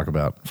sorts to talk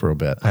about for a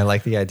bit. I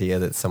like the idea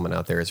that someone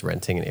out there is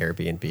renting an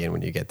Airbnb, and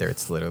when you get there,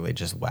 it's literally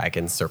just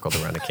wagons circled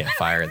around a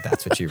campfire, and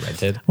that's what you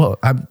rented. Well,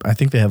 I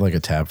think they have like a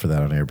tab for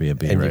that on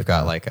Airbnb. And right you've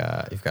got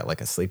now. you've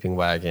got a sleeping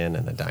wagon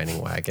and a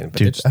dining wagon, but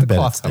Dude, they're just I the bet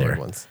cloth it's there. covered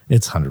ones.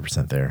 It's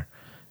 100% there.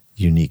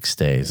 Unique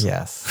stays.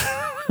 Yes.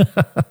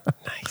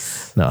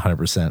 Nice. No,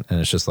 100%. And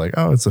it's just like,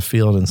 oh, it's a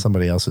field in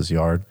somebody else's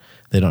yard.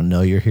 They don't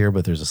know you're here,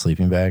 but there's a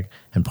sleeping bag.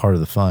 And part of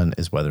the fun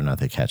is whether or not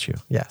they catch you.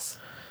 Yes.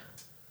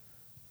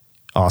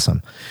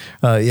 Awesome.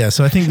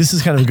 So I think this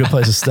is kind of a good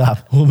place to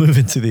stop. We'll move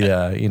into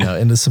the,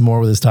 into some more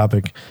with this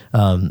topic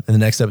in the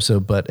next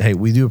episode. But hey,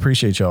 we do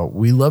appreciate y'all.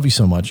 We love you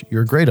so much.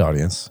 You're a great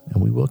audience,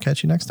 and we will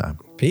catch you next time.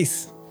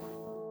 Peace.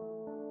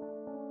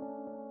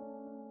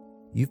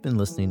 You've been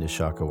listening to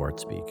Shako Art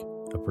Speak,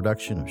 a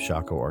production of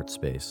Shako Art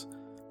Space.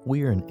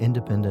 We are an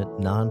independent,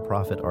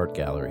 nonprofit art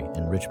gallery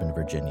in Richmond,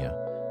 Virginia.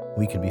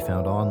 We can be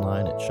found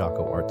online at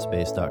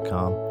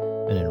shakoartspace.com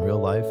and in real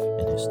life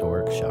in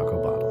historic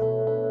Shako Bottom.